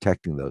you're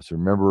protecting those. So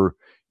remember,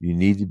 you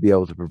need to be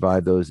able to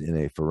provide those in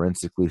a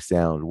forensically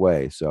sound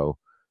way. So,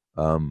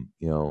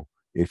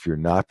 if you're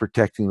not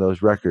protecting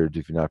those records,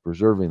 if you're not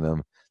preserving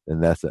them, then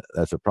that's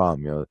a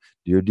problem.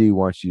 DoD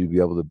wants you to be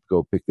able to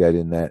go pick that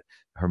in that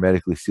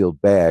hermetically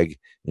sealed bag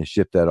and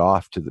ship that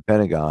off to the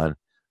Pentagon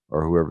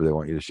or whoever they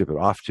want you to ship it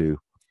off to,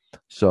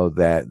 so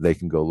that they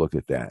can go look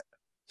at that.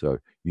 So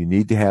you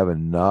need to have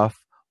enough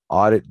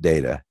audit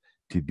data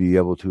to be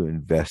able to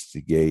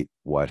investigate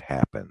what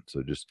happened.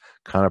 So just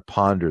kind of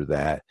ponder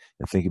that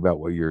and think about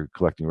what you're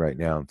collecting right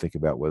now and think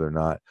about whether or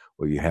not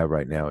what you have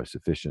right now is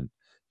sufficient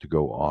to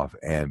go off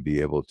and be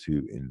able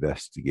to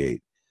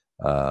investigate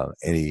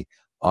any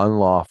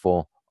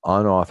unlawful,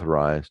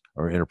 unauthorized,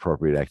 or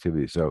inappropriate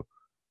activity. So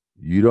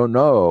you don't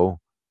know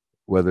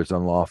whether it's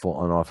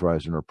unlawful,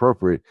 unauthorized, or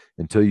inappropriate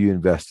until you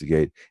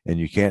investigate, and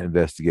you can't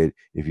investigate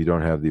if you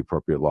don't have the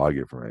appropriate log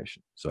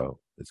information. So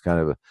it's kind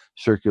of a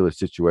circular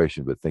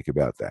situation, but think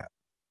about that.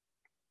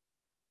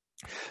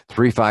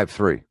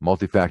 353,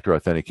 multi-factor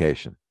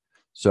authentication.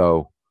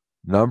 So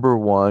number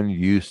one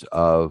use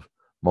of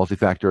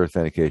multi-factor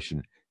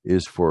authentication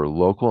is for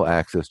local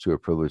access to a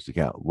privileged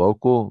account.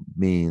 Local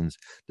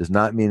does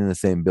not mean in the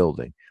same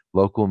building.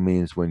 Local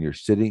means when you're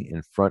sitting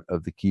in front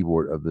of the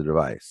keyboard of the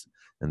device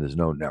and there's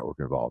no network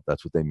involved.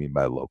 That's what they mean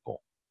by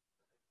local.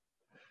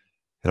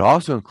 It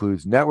also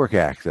includes network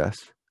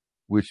access,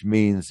 which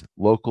means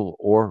local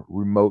or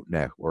remote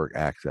network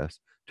access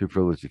to a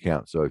privileged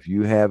account. So if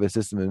you have a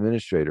system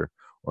administrator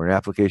or an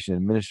application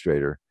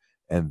administrator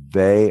and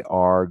they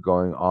are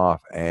going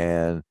off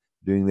and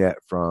doing that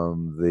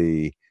from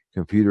the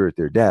computer at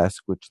their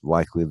desk, which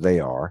likely they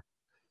are,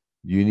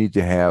 you need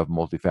to have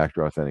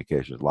multi-factor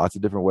authentication. Lots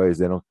of different ways.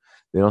 They don't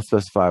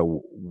specify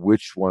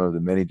which one of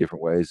the many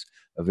different ways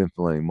of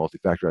implementing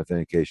multi-factor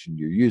authentication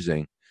you're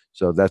using.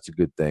 So that's a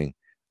good thing.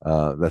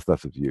 That's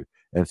left with you.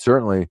 And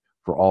certainly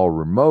for all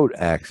remote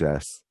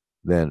access,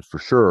 then for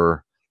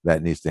sure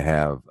that needs to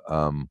have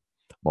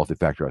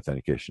multi-factor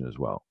authentication as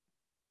well.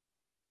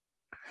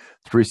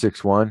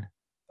 361,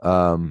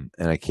 and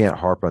I can't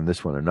harp on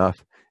this one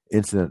enough,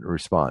 incident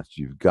response.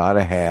 You've got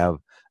to have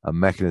a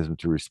mechanism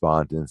to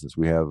respond to incidents.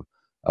 We have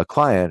a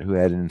client who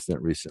had an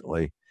incident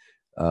recently.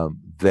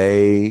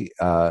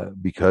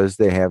 Because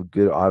they have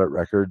good audit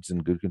records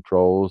and good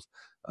controls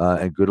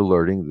and good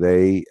alerting,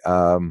 they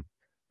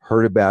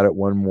heard about it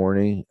one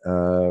morning,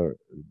 a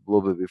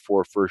little bit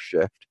before first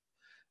shift,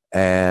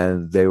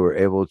 and they were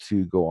able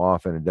to go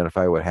off and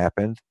identify what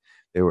happened.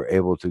 They were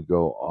able to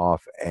go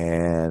off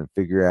and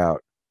figure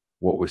out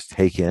what was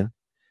taken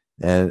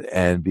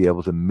and be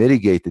able to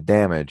mitigate the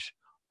damage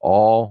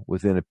all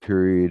within a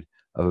period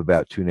of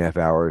about 2.5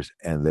 hours.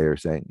 And they're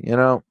saying,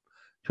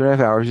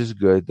 2.5 hours is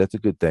good. That's a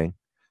good thing.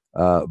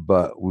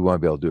 But we want to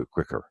be able to do it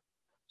quicker.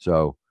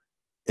 So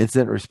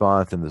incident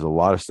response, and there's a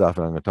lot of stuff,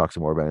 and I'm going to talk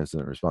some more about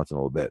incident response in a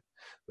little bit.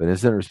 But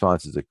incident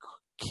response is a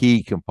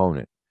key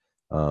component.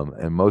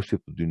 And most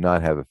people do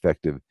not have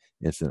effective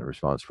incident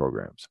response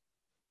programs.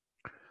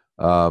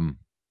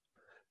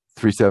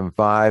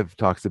 375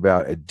 talks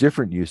about a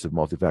different use of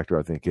multi-factor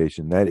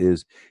authentication. That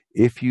is,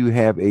 if you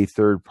have a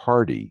third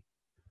party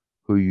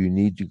who you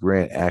need to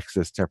grant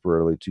access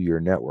temporarily to your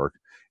network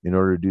in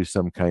order to do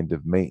some kind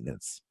of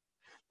maintenance,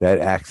 that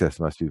access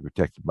must be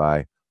protected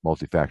by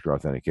multi-factor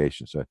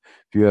authentication. So if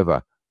you have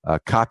a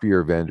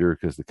copier vendor,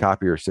 because the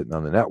copier is sitting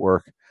on the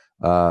network,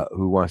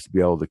 who wants to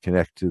be able to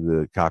connect to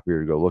the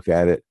copier to go look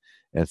at it,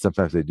 and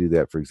sometimes they do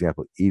that, for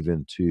example,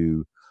 even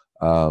to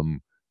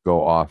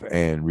go off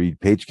and read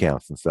page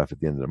counts and stuff at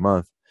the end of the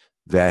month,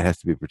 that has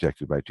to be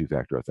protected by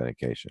two-factor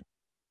authentication.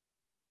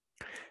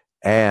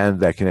 And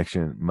that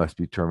connection must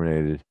be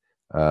terminated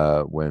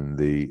when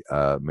the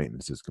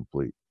maintenance is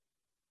complete.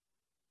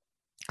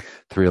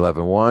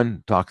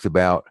 311.1 talks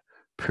about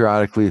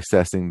periodically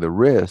assessing the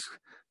risk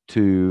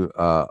to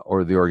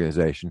or the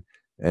organization,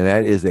 and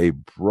that is a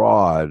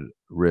broad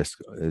risk.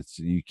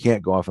 You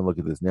can't go off and look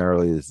at this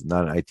narrowly. This is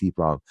not an IT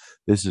problem.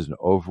 This is an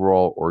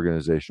overall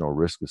organizational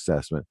risk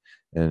assessment,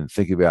 and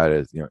think about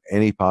it as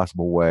any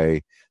possible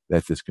way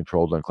that this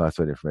controlled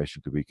unclassified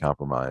information could be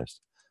compromised.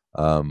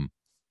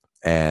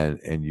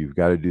 And you've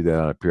got to do that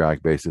on a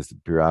periodic basis.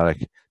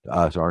 Periodic to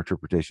us, our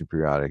interpretation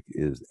periodic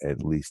is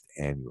at least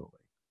annually.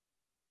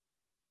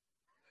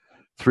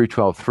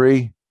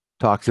 312.3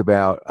 talks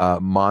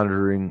about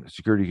monitoring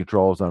security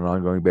controls on an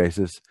ongoing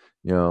basis.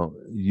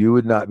 You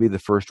would not be the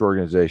first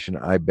organization,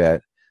 I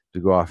bet, to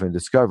go off and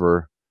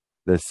discover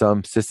that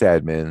some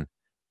sysadmin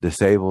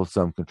disabled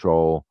some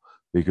control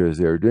because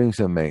they were doing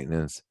some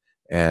maintenance,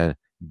 and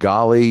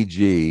golly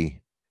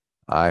gee,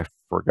 I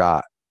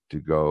forgot to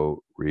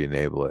go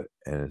re-enable it,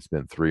 and it's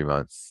been 3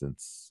 months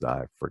since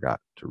I forgot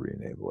to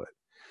re-enable it.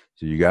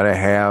 So you got to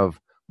have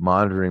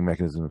monitoring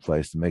mechanisms in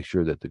place to make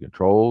sure that the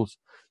controls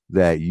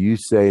that you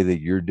say that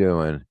you're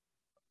doing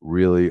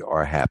really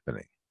are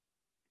happening.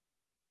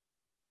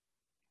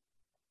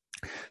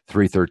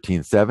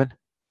 313.7,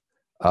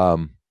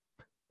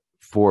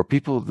 for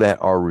people that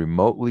are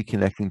remotely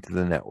connecting to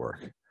the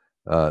network,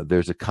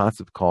 there's a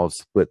concept called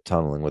split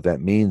tunneling. What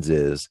that means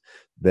is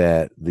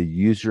that the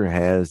user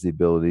has the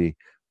ability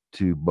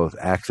to both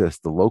access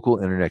the local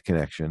internet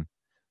connection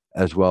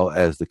as well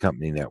as the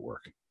company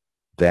network.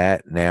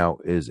 That now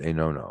is a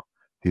no-no.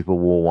 People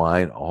will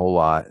whine a whole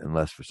lot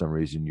unless for some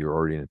reason you're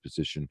already in a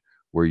position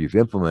where you've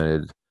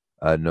implemented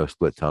no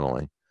split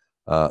tunneling.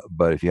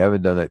 But if you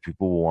haven't done that,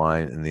 people will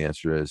whine, and the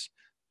answer is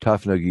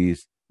tough noogies,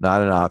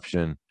 not an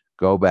option.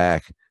 Go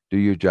back, do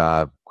your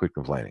job, quit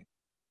complaining.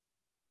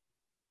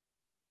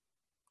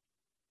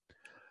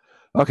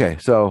 Okay,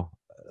 so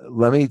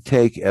let me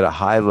take at a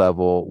high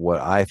level what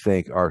I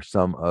think are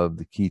some of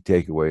the key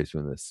takeaways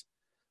from this.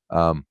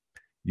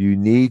 You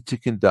need to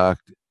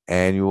conduct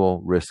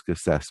annual risk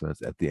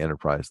assessments at the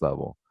enterprise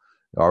level.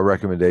 Our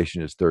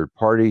recommendation is third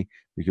party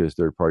because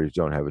third parties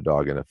don't have a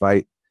dog in a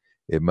fight.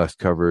 It must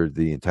cover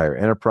the entire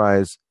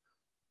enterprise.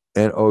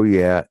 And oh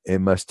yeah, it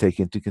must take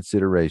into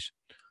consideration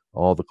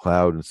all the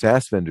cloud and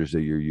SaaS vendors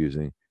that you're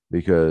using,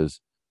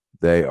 because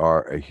they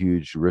are a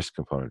huge risk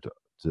component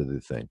to the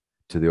thing,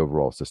 to the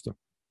overall system.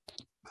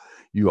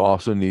 You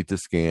also need to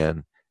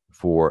scan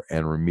for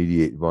and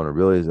remediate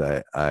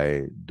vulnerabilities.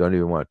 I don't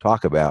even want to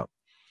talk about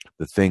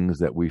the things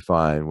that we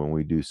find when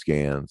we do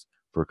scans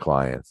for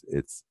clients.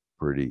 It's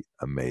pretty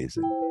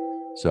amazing.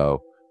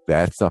 So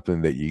that's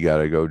something that you got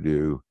to go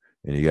do,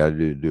 and you got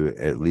to do it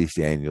at least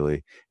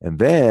annually. And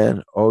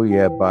then, oh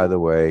yeah, by the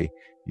way,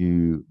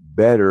 you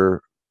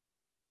better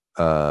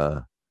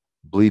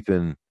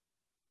bleeping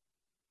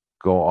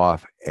go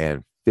off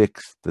and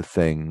fix the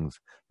things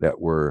that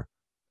were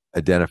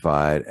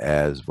identified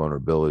as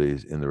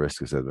vulnerabilities in the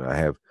risk assessment. I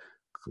have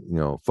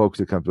folks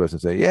that come to us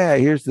and say, yeah,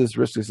 here's this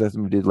risk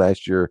assessment we did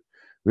last year.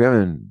 We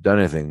haven't done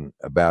anything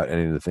about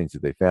any of the things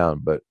that they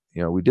found, but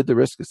we did the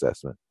risk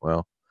assessment.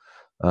 Well,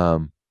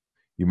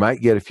 you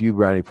might get a few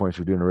brownie points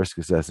for doing a risk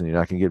assessment. You're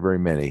not going to get very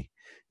many,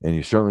 and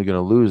you're certainly going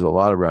to lose a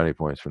lot of brownie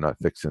points for not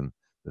fixing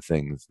the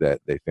things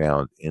that they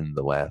found in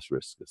the last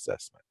risk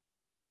assessment.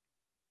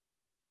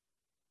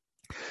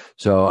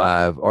 So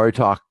I've already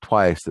talked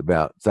twice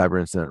about cyber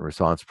incident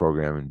response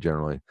programming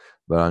generally,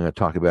 but I'm going to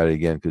talk about it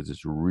again because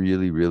it's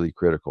really, really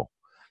critical.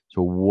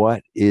 So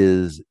what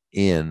is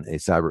in a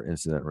cyber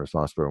incident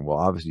response program? Well,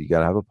 obviously you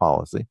got to have a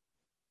policy.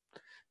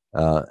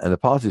 And the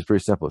policy is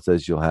pretty simple. It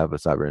says you'll have a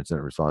cyber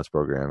incident response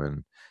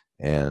program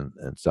and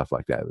stuff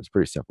like that. It's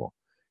pretty simple.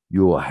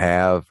 You will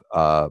have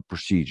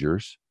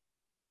procedures,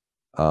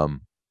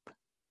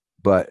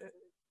 but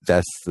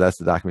that's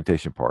the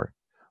documentation part.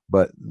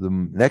 But the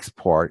next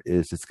part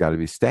is it's got to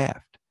be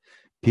staffed.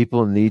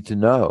 People need to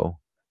know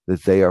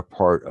that they are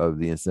part of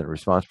the incident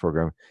response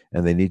program,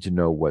 and they need to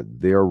know what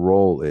their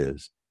role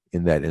is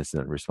in that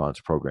incident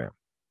response program.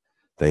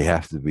 They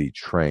have to be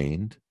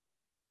trained,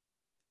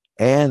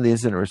 and the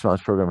incident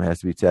response program has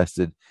to be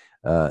tested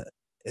at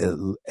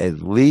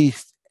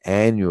least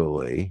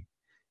annually,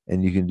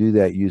 and you can do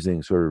that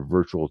using sort of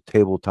virtual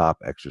tabletop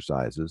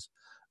exercises.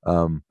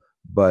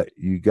 But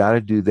you got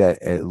to do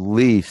that at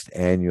least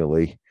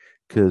annually,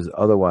 because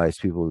otherwise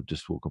people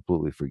just will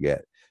completely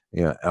forget.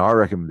 Our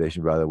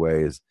recommendation, by the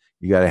way, is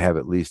you got to have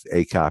at least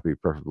a copy,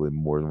 preferably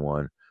more than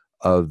one,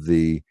 of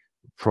the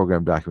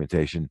program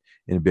documentation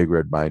in a big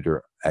red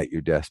binder at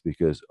your desk,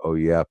 because, oh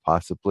yeah,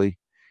 possibly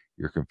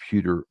your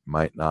computer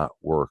might not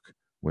work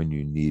when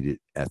you need it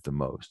at the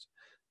most.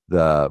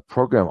 The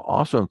program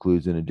also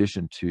includes, in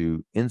addition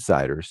to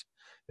insiders,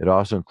 it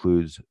also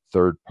includes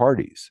third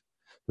parties.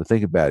 So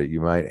think about it.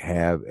 You might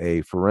have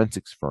a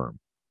forensics firm.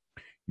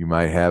 You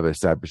might have a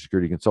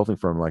cybersecurity consulting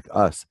firm like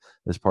us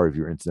as part of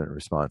your incident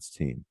response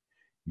team.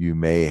 You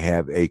may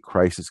have a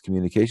crisis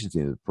communication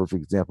team. The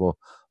perfect example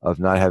of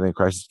not having a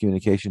crisis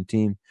communication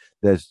team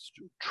that's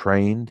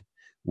trained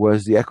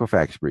was the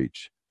Equifax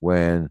breach,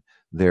 when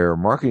their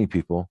marketing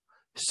people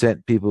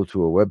sent people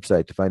to a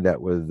website to find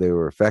out whether they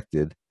were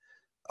affected.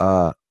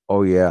 Oh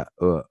yeah,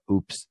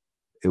 oops,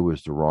 it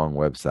was the wrong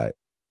website.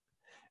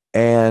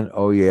 And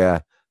oh yeah,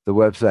 the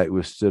website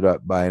was stood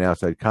up by an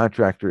outside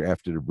contractor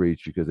after the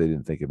breach because they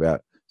didn't think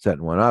about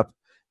setting one up.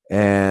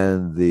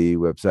 And the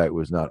website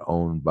was not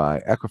owned by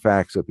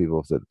Equifax. So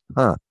people said,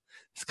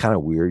 it's kind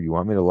of weird. You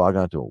want me to log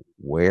on to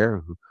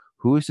where?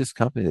 Who is this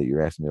company that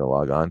you're asking me to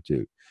log on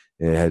to?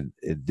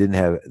 It didn't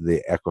have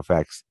the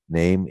Equifax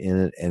name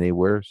in it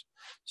anywhere.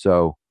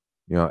 So,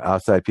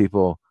 outside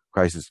people,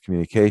 crisis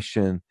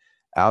communication,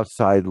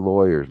 Outside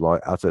lawyers,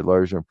 outside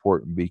lawyers are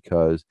important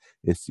because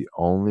it's the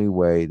only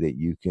way that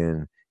you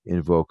can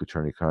invoke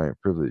attorney-client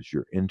privilege.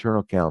 Your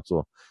internal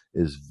counsel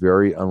is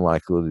very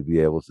unlikely to be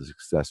able to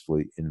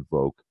successfully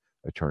invoke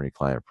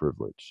attorney-client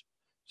privilege.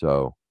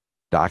 So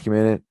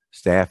document it,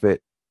 staff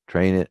it,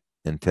 train it,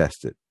 and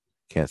test it.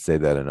 Can't say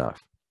that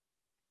enough.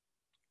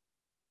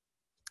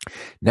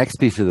 Next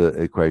piece of the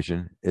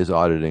equation is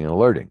auditing and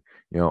alerting.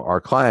 Our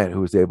client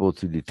who was able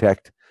to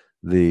detect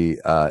the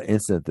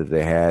incident that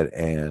they had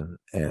and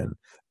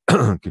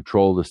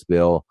control the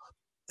spill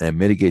and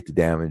mitigate the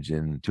damage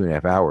in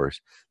 2.5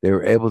 hours, they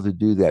were able to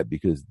do that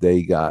because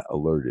they got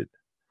alerted.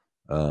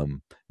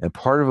 And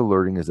part of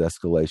alerting is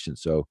escalation.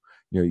 So,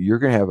 you're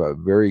going to have a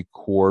very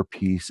core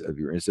piece of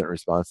your incident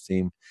response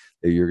team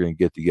that you're going to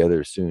get together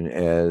as soon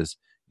as,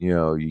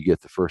 you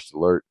get the first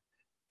alert.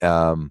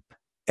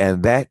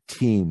 And that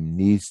team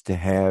needs to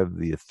have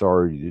the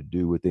authority to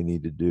do what they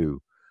need to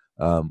do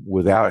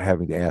without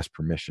having to ask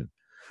permission.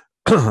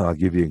 I'll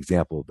give you an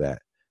example of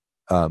that.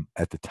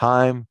 At the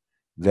time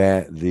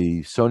that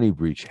the Sony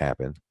breach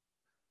happened,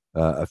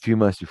 a few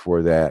months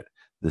before that,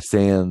 the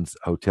Sands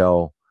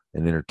Hotel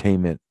and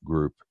Entertainment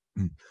Group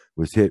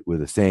was hit with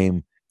the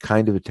same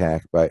kind of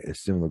attack by a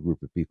similar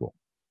group of people.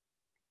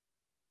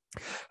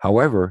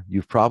 However,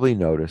 you've probably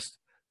noticed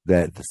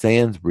that the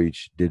Sands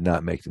breach did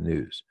not make the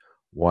news.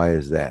 Why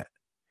is that?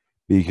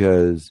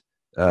 Because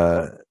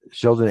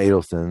Sheldon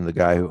Adelson, the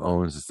guy who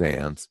owns the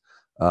Sands,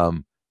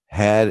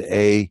 had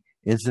a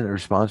incident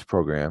response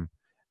program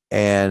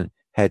and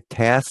had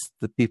tasked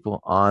the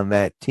people on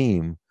that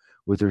team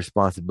with the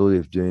responsibility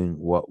of doing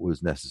what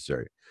was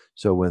necessary.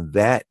 So when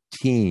that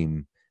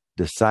team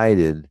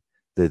decided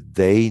that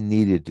they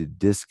needed to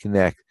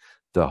disconnect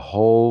the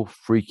whole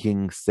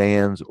freaking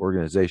Sands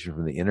organization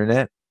from the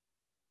internet,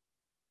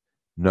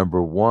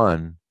 number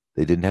one,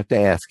 they didn't have to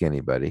ask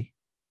anybody.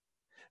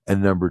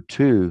 And number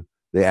two,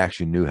 they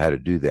actually knew how to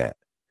do that.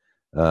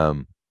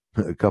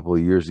 A couple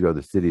of years ago,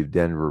 the city of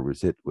Denver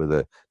was hit with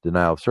a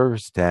denial of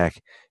service attack.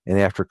 And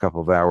after a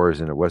couple of hours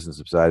and it wasn't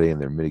subsiding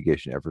and their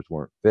mitigation efforts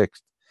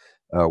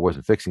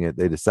wasn't fixing it,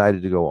 they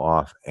decided to go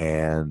off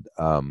and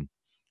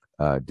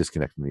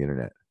disconnect from the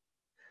internet.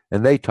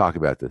 And they talk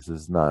about this.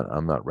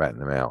 I'm not ratting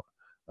them out.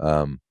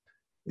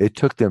 It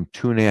took them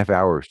 2.5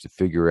 hours to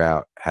figure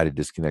out how to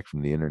disconnect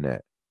from the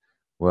internet.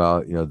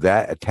 Well,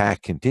 that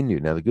attack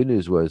continued. Now, the good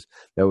news was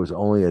that was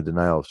only a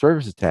denial of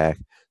service attack.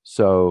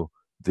 So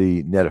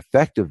the net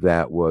effect of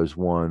that was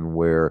one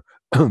where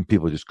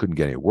people just couldn't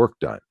get any work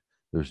done.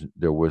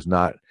 There was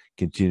not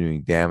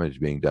continuing damage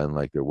being done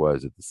like there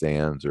was at the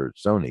Sands or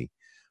Sony.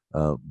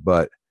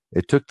 But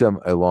it took them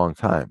a long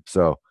time.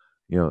 So,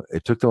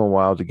 it took them a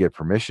while to get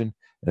permission,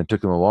 and it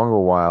took them a longer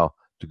while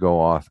to go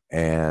off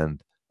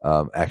and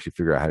actually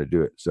figure out how to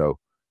do it. So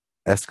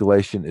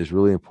escalation is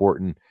really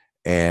important,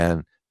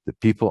 and the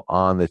people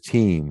on the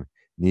team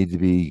need to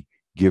be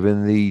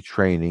given the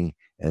training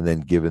and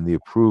then given the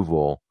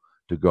approval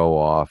to go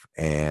off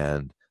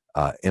and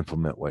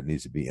implement what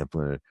needs to be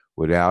implemented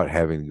without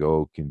having to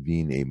go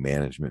convene a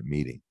management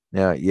meeting.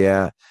 Now,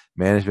 yeah,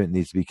 management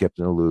needs to be kept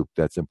in a loop.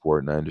 That's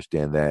important. I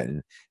understand that,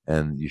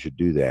 and you should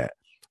do that.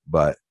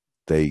 But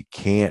they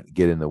can't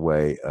get in the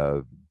way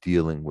of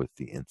dealing with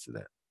the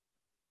incident.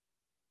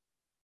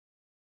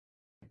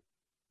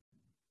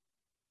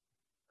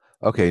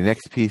 Okay,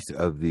 next piece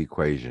of the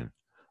equation,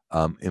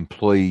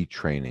 employee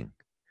training.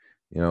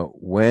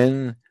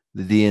 When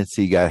the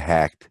DNC got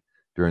hacked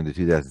during the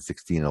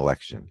 2016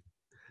 election,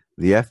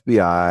 the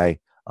FBI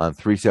on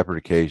 3 separate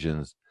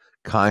occasions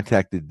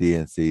contacted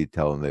DNC to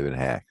tell them they've been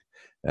hacked.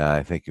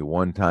 I think at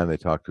one time they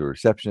talked to a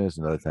receptionist,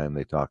 another time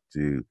they talked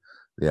to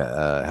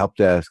the help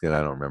desk, and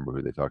I don't remember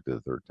who they talked to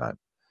the third time.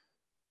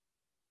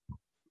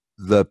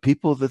 The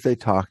people that they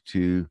talked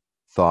to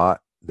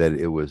thought that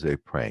it was a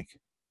prank.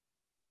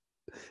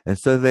 And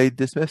so they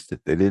dismissed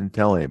it. They didn't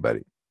tell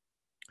anybody.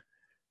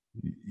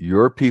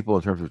 Your people,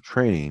 in terms of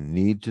training,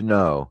 need to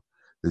know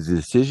that the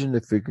decision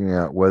of figuring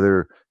out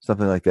whether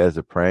something like that is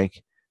a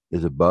prank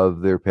is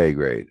above their pay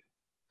grade.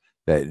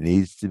 That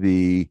needs to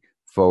be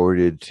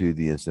forwarded to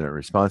the incident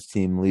response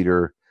team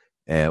leader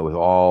and with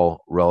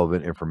all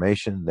relevant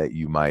information that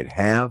you might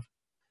have.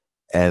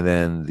 And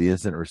then the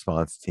incident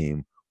response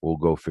team will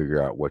go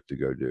figure out what to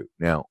go do.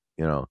 Now,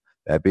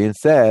 that being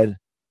said,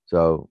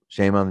 so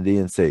shame on the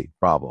DNC,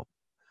 problem.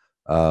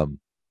 The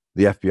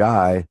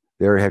FBI,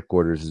 their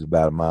headquarters is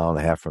about 1.5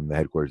 miles from the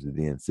headquarters of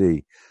the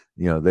DNC.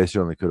 They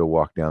certainly could have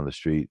walked down the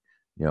street,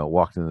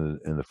 walked in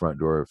the front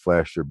door,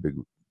 flashed their big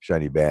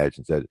shiny badge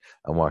and said,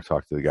 I want to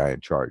talk to the guy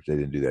in charge. They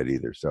didn't do that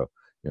either. So,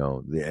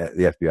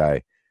 the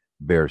FBI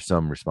bears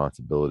some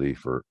responsibility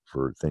for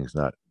things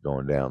not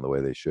going down the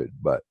way they should.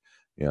 But,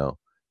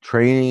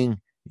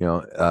 training,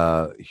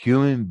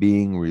 human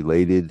being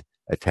related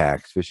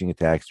attacks, phishing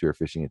attacks, spear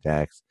phishing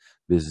attacks,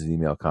 business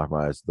email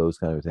compromise, those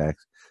kind of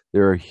attacks,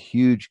 they're a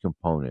huge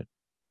component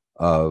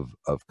of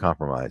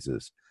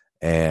compromises,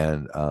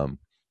 and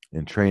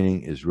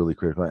training is really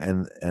critical.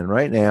 And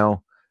right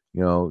now,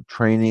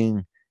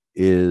 training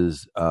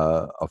is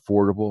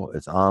affordable.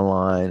 It's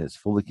online. It's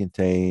fully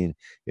contained.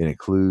 It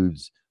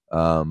includes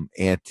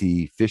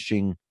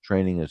anti-phishing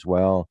training as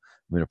well.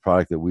 I mean, a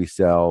product that we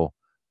sell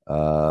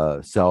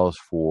sells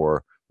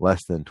for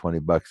less than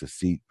 $20 a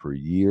seat per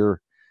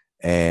year,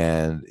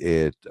 and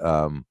it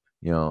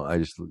I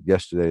just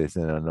yesterday I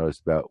sent out a notice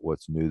about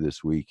what's new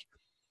this week.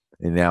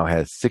 It now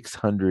has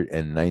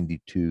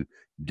 692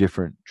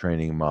 different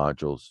training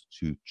modules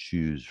to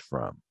choose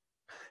from,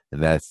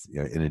 and that's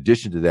in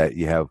addition to that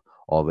you have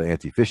all the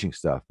anti-phishing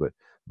stuff, but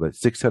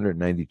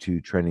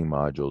 692 training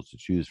modules to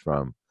choose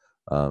from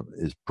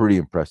is pretty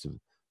impressive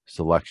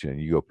selection.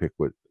 You go pick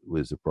what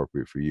was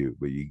appropriate for you,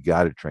 but you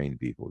got to train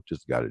people.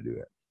 Just got to do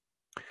it.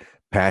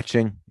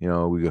 Patching,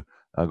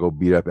 I'll go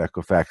beat up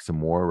Equifax some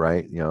more,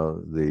 right?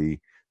 The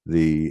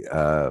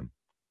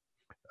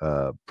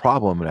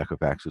problem in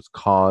Equifax was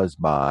caused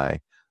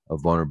by a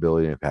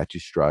vulnerability in Apache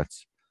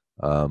Struts,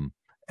 and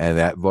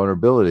that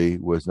vulnerability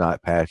was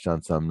not patched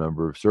on some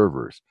number of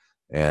servers.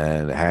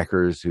 And the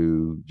hackers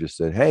who just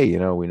said, "Hey,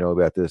 we know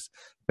about this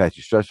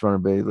Apache Struts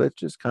vulnerability. Let's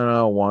just kind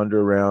of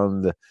wander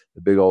around the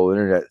big old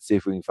internet and see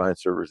if we can find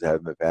servers that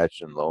haven't been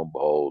patched." And lo and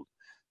behold,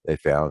 they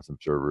found some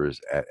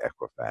servers at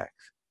Equifax.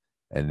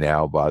 And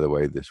now, by the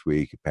way, this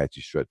week,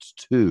 Apache Struts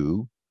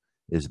 2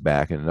 is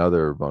back in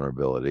another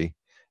vulnerability,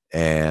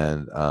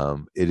 and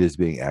it is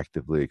being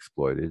actively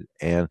exploited.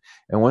 And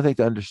one thing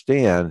to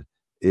understand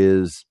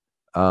is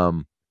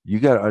you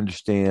got to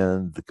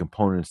understand the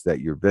components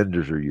that your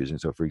vendors are using.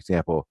 So, for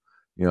example,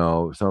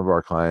 some of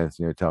our clients,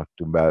 talk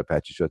to them about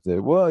Apache Struts. They say,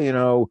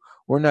 well,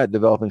 we're not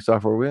developing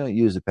software. We don't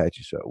use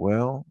Apache Struts.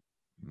 Well,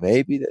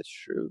 maybe that's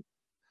true,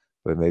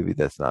 but maybe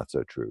that's not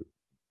so true.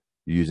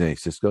 You use any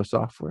Cisco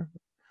software?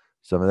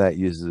 Some of that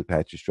uses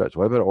Apache Struts.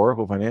 What about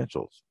Oracle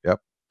Financials? Yep,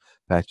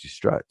 Apache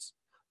Struts.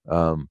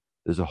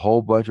 There's a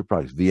whole bunch of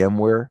products.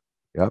 VMware,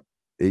 yep,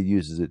 it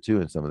uses it too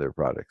in some of their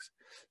products.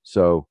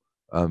 So,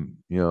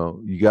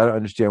 you got to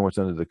understand what's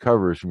under the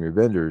covers from your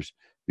vendors,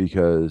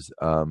 because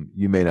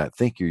you may not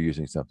think you're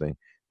using something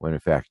when in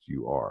fact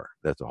you are.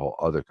 That's a whole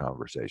other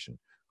conversation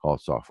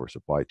called software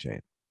supply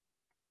chain.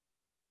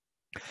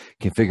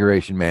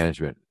 Configuration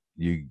management.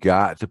 You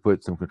got to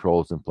put some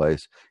controls in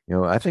place.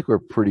 I think we're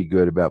pretty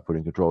good about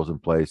putting controls in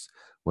place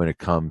when it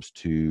comes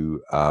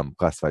to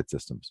classified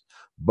systems,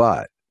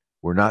 but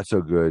we're not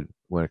so good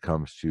when it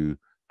comes to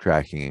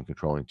tracking and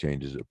controlling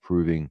changes,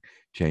 approving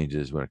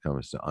changes when it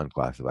comes to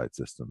unclassified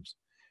systems.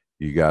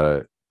 You got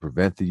to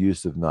prevent the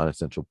use of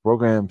non-essential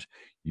programs.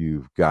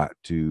 You've got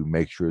to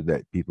make sure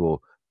that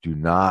people do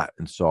not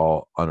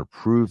install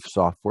unapproved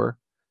software,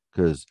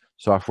 because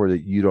software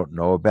that you don't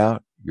know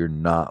about, you're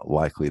not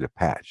likely to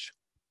patch.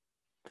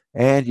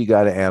 And you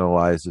got to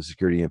analyze the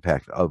security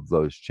impact of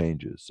those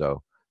changes.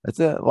 So that's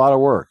a lot of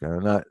work.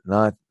 I'm not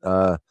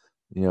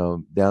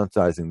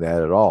downsizing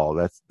that at all.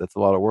 That's a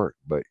lot of work,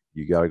 but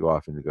you got to go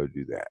off and go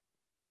do that.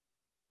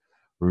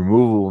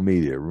 Removable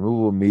media.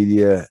 Removable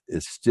media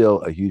is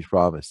still a huge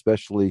problem,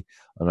 especially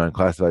on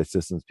unclassified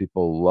systems.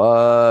 People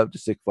love to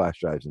stick flash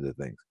drives into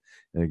things,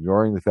 and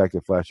ignoring the fact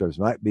that flash drives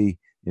might be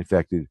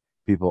infected.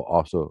 People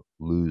also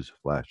lose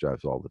flash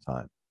drives all the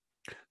time.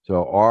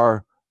 So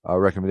our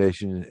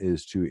recommendation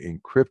is to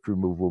encrypt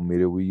removable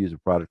media. We use a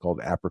product called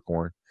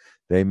Apricorn.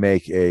 They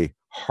make a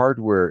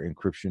hardware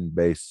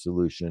encryption-based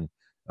solution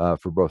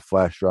for both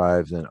flash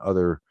drives and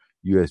other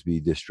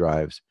USB disk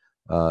drives.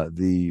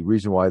 The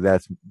reason why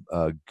that's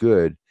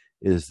good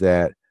is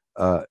that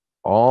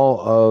all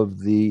of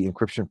the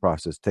encryption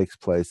process takes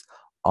place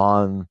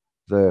on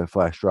the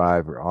flash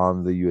drive or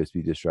on the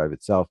USB disk drive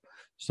itself,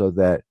 so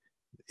that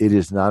it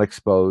is not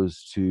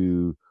exposed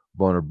to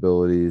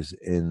vulnerabilities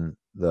in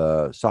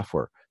the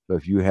software. So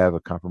if you have a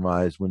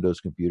compromised Windows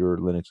computer or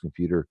Linux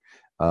computer,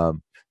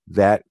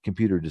 that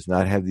computer does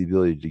not have the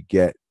ability to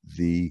get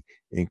the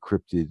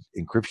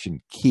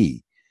encryption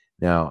key.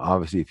 Now,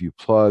 obviously, if you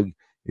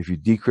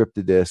decrypt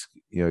the disk,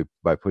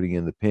 by putting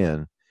in the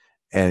PIN,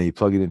 and you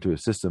plug it into a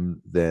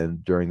system,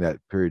 then during that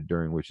period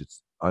during which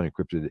it's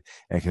unencrypted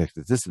and connected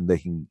to the system, they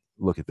can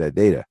look at that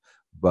data,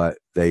 but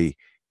they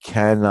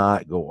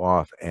cannot go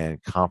off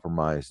and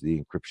compromise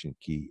the encryption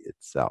key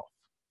itself.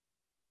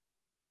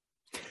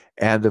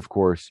 And of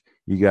course,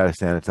 you got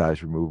to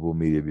sanitize removable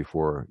media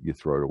before you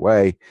throw it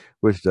away,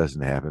 which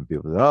doesn't happen.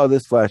 People say, "Oh,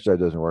 this flash drive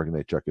doesn't work," and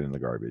they chuck it in the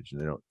garbage,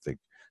 and they don't think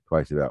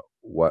twice about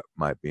what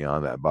might be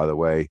on that. By the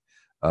way,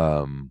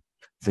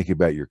 think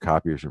about your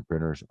copiers and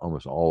printers.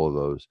 Almost all of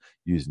those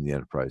used in the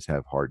enterprise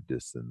have hard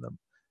disks in them,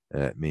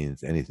 and that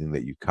means anything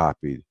that you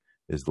copied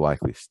is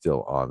likely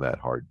still on that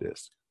hard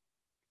disk.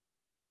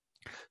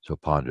 So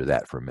ponder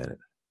that for a minute.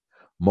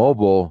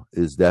 Mobile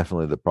is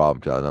definitely the problem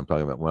child. When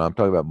I'm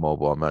talking about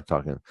mobile, I'm not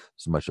talking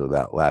so much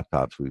about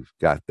laptops. We've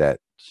got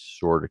that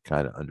sort of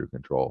kind of under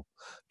control.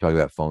 I'm talking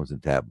about phones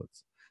and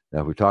tablets.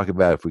 Now,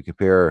 if we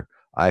compare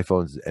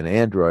iPhones and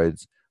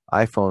Androids,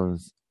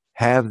 iPhones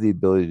have the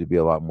ability to be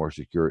a lot more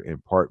secure, in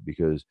part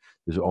because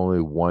there's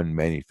only one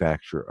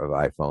manufacturer of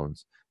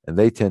iPhones, and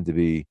they tend to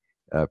be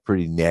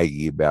pretty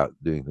naggy about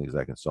doing things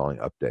like installing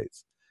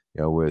updates.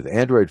 With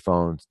Android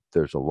phones,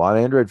 there's a lot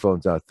of Android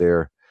phones out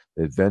there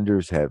that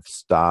vendors have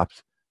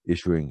stopped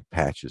issuing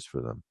patches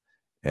for them.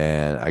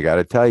 And I got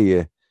to tell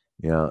you,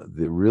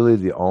 really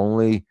the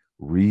only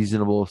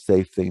reasonable,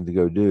 safe thing to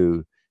go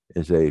do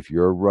is say, if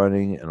you're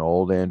running an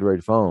old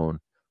Android phone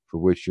for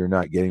which you're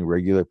not getting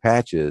regular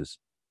patches,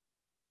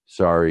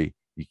 sorry,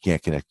 you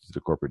can't connect to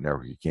the corporate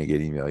network. You can't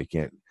get email.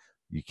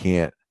 You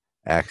can't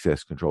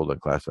access controlled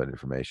unclassified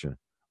information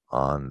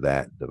on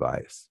that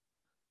device.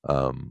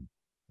 And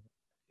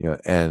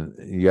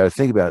you got to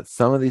think about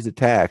some of these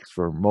attacks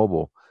for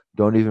mobile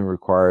don't even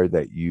require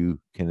that you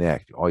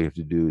connect. All you have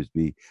to do is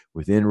be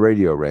within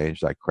radio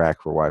range, like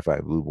crack for Wi-Fi,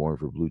 Blueborn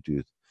for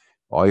Bluetooth.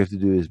 All you have to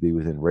do is be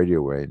within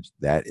radio range.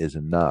 That is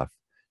enough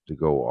to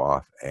go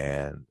off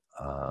and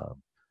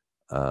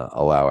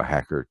allow a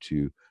hacker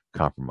to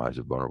compromise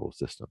a vulnerable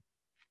system.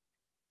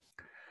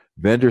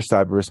 Vendor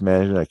cyber risk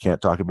management, I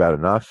can't talk about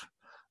enough.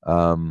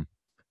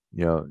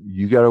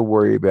 You got to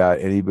worry about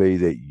anybody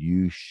that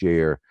you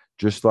share,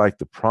 just like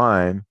the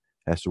prime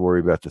has to worry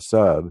about the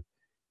sub.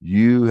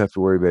 You have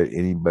to worry about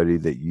anybody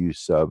that you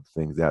sub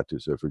things out to.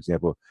 So, for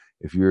example,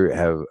 if you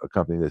have a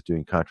company that's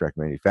doing contract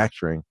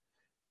manufacturing,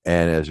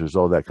 and as a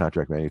result of that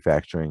contract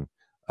manufacturing,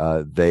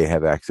 they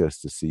have access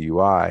to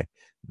CUI,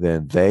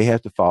 then they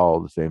have to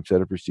follow the same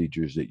set of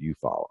procedures that you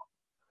follow.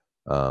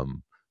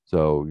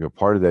 So,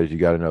 part of that is you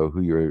got to know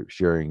who you're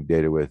sharing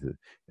data with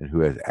and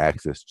who has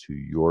access to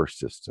your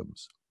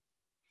systems.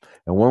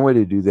 And one way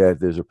to do that,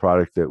 there's a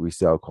product that we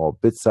sell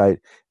called BitSight.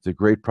 It's a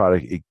great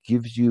product. It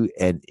gives you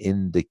an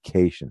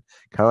indication,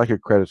 kind of like a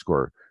credit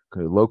score. A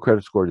low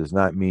credit score does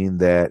not mean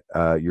that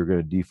you're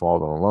going to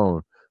default on a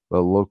loan, but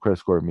a low credit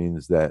score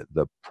means that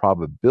the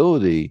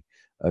probability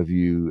of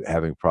you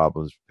having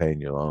problems paying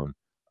your loan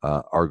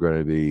are going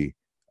to be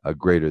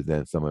greater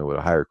than someone with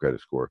a higher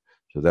credit score.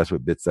 So that's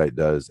what BitSight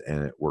does,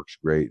 and it works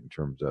great in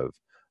terms of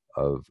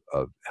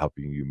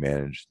helping you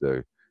manage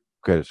the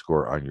credit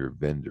score on your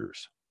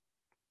vendors,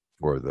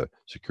 or the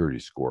security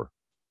score.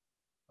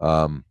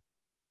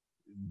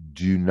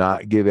 Do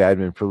not give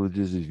admin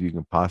privileges if you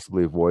can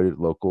possibly avoid it,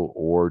 local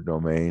or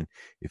domain.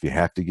 If you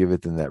have to give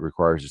it, then that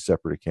requires a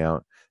separate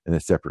account, and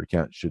the separate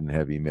account shouldn't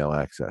have email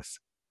access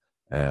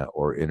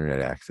or internet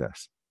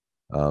access.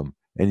 And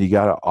you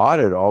got to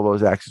audit all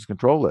those access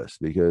control lists,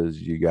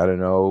 because you got to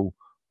know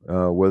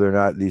whether or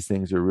not these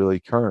things are really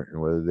current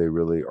and whether they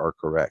really are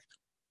correct.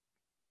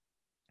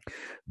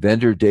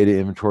 Vendor data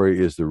inventory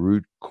is the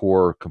root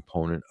core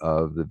component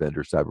of the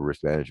vendor cyber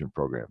risk management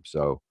program.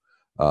 So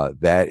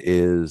that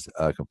is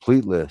a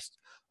complete list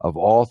of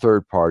all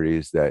third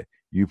parties that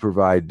you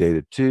provide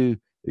data to,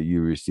 that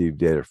you receive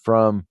data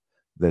from,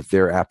 that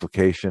their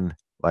application,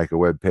 like a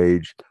web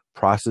page,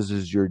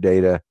 processes your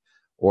data,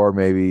 or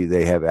maybe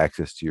they have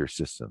access to your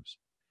systems.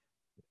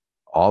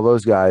 All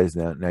those guys,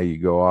 now you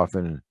go off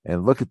and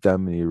look at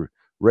them, and you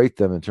rate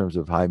them in terms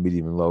of high,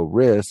 medium, and low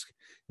risk.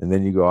 And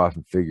then you go off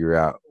and figure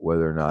out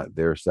whether or not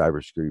their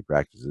cybersecurity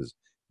practices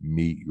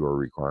meet your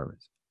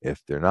requirements.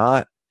 If they're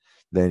not,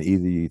 then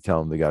either you tell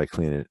them they got to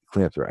clean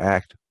up their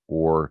act,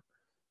 or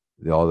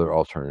the other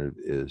alternative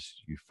is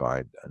you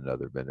find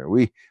another vendor.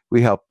 We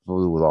help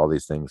with all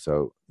these things.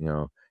 So,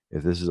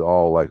 if this is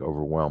all like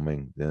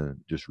overwhelming,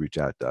 then just reach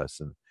out to us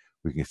and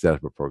we can set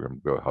up a program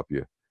to go help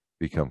you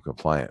become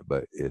compliant.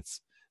 But it's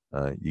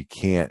you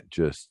can't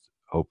just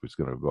hope it's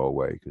going to go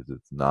away, because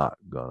it's not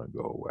going to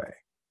go away.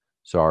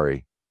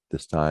 Sorry.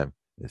 This time,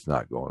 it's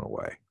not going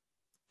away.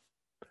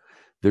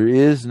 There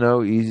is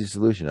no easy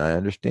solution. I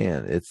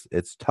understand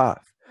it's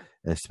tough,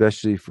 and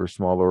especially for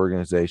smaller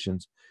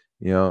organizations.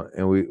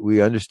 And we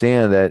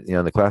understand that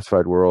in the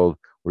classified world,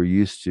 we're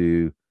used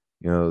to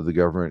the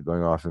government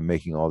going off and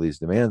making all these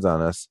demands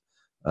on us.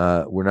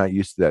 We're not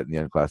used to that in the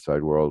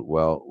unclassified world.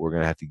 Well, we're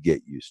going to have to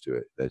get used to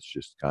it. That's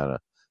just kind of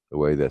the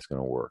way that's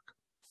going to work.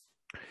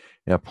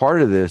 Now,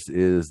 part of this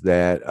is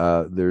that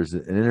there's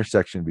an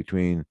intersection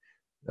between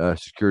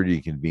security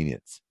and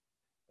convenience.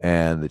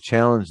 And the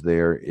challenge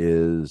there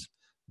is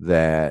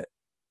that,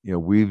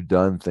 we've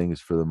done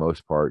things for the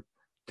most part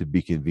to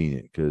be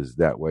convenient, because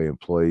that way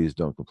employees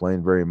don't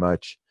complain very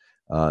much,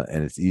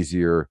 and it's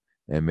easier,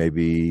 and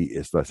maybe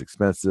it's less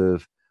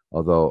expensive.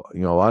 Although, a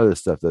lot of this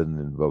stuff doesn't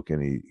invoke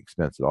any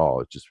expense at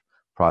all. It's just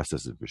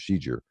process and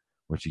procedure.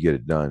 Once you get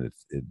it done,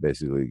 it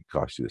basically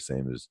costs you the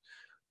same as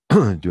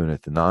doing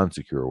it the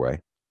non-secure way.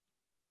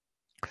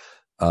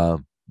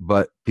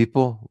 But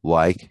people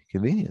like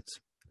convenience.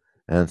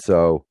 And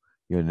so,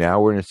 now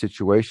we're in a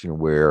situation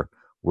where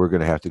we're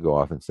going to have to go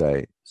off and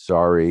say,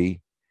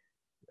 sorry,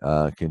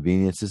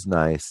 convenience is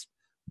nice,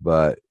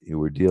 but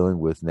we're dealing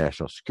with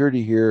national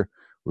security here.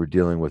 We're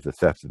dealing with the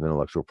theft of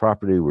intellectual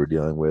property. We're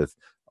dealing with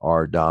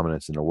our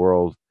dominance in the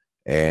world.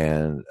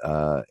 And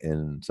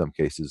in some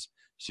cases,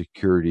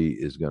 security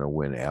is going to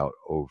win out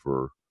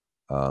over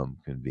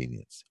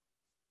convenience.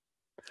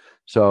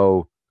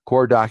 So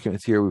core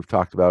documents here we've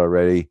talked about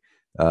already.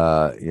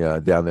 Down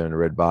there in the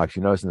red box,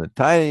 you notice in the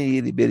tiny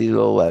itty bitty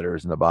little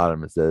letters in the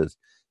bottom, it says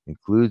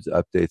includes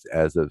updates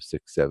as of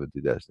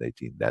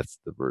 6/7/2018. That's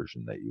the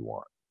version that you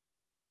want.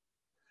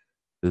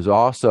 There's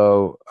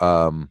also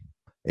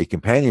a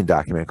companion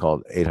document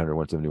called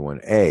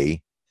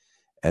 800-171A,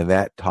 and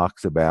that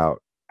talks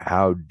about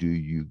how do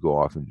you go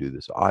off and do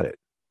this audit.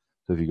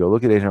 So if you go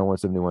look at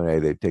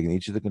 800-171A, they've taken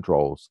each of the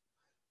controls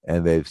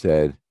and they've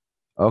said,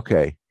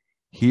 okay,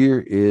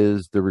 here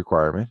is the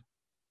requirement,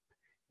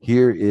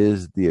 here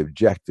is the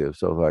objective.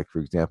 So like, for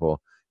example,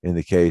 in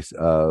the case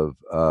of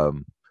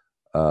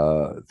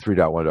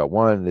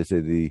 3.1.1, they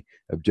say the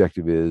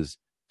objective is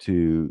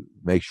to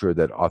make sure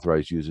that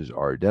authorized users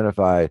are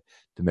identified,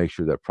 to make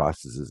sure that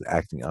processes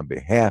acting on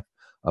behalf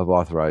of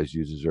authorized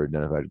users are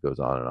identified. It goes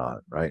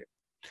on, right?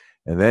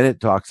 And then it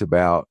talks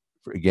about,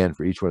 again,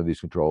 for each one of these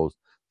controls,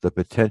 the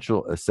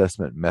potential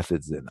assessment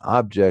methods and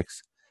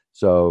objects.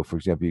 So, for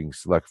example, you can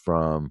select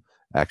from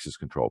access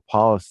control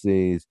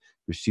policies,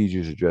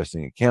 procedures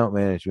addressing account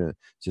management,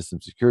 system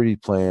security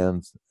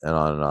plans, and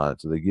on and on.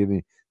 So they give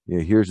you,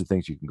 here's the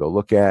things you can go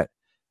look at.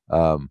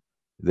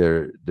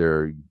 They're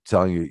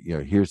telling you,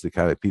 here's the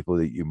kind of people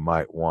that you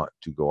might want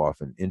to go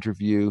off and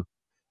interview,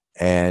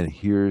 and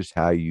here's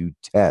how you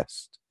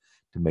test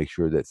to make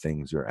sure that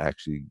things are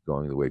actually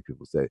going the way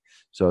people say.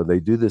 So they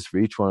do this for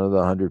each one of the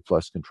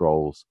 100+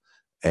 controls.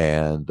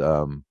 And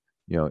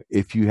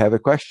if you have a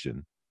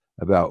question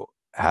about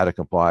how to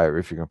comply or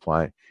if you're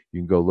compliant,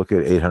 you can go look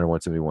at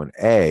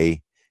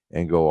 800-171A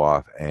and go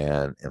off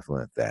and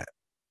implement that.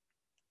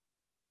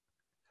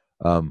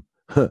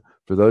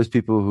 For those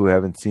people who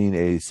haven't seen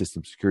a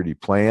system security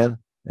plan,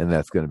 and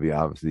that's going to be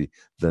obviously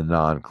the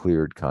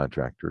non-cleared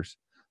contractors,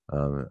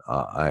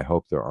 I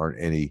hope there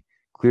aren't any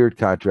cleared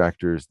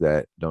contractors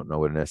that don't know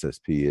what an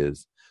SSP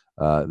is.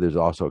 There's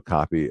also a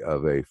copy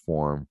of a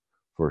form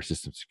for a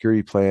system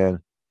security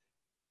plan,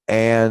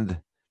 and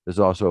there's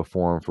also a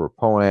form for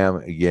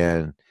POAM.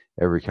 Again,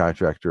 every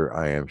contractor,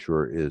 I am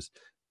sure, is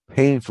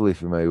painfully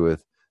familiar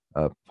with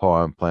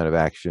POAM, plan of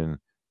action,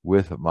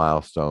 with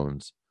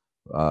milestones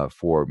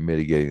for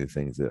mitigating the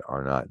things that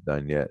are not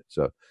done yet.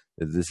 So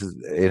this is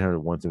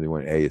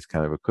 800-171A is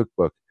kind of a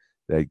cookbook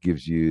that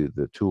gives you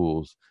the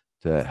tools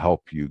to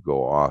help you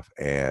go off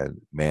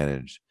and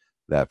manage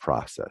that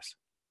process.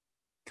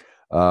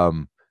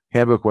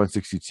 Handbook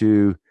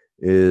 162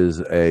 is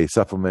a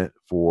supplement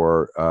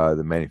for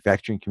the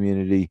manufacturing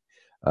community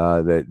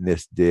that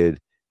NIST did.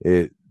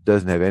 It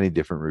doesn't have any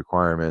different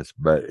requirements,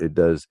 but it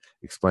does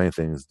explain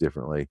things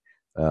differently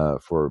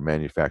for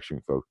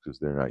manufacturing folks because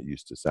they're not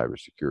used to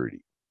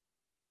cybersecurity.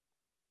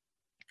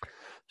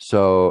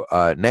 So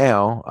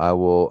now I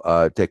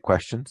will take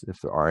questions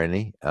if there are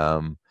any,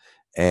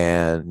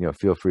 and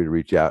feel free to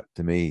reach out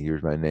to me.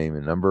 Here's my name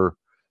and number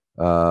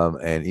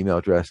and email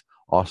address.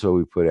 Also,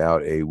 we put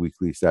out a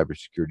weekly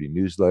cybersecurity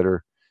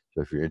newsletter.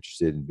 So if you're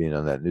interested in being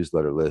on that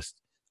newsletter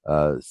list,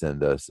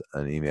 send us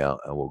an email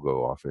and we'll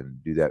go off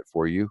and do that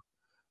for you.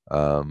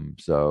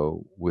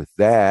 So with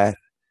that,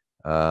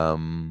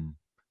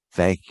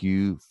 thank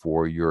you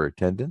for your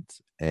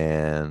attendance,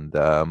 and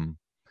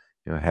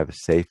have a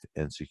safe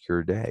and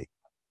secure day.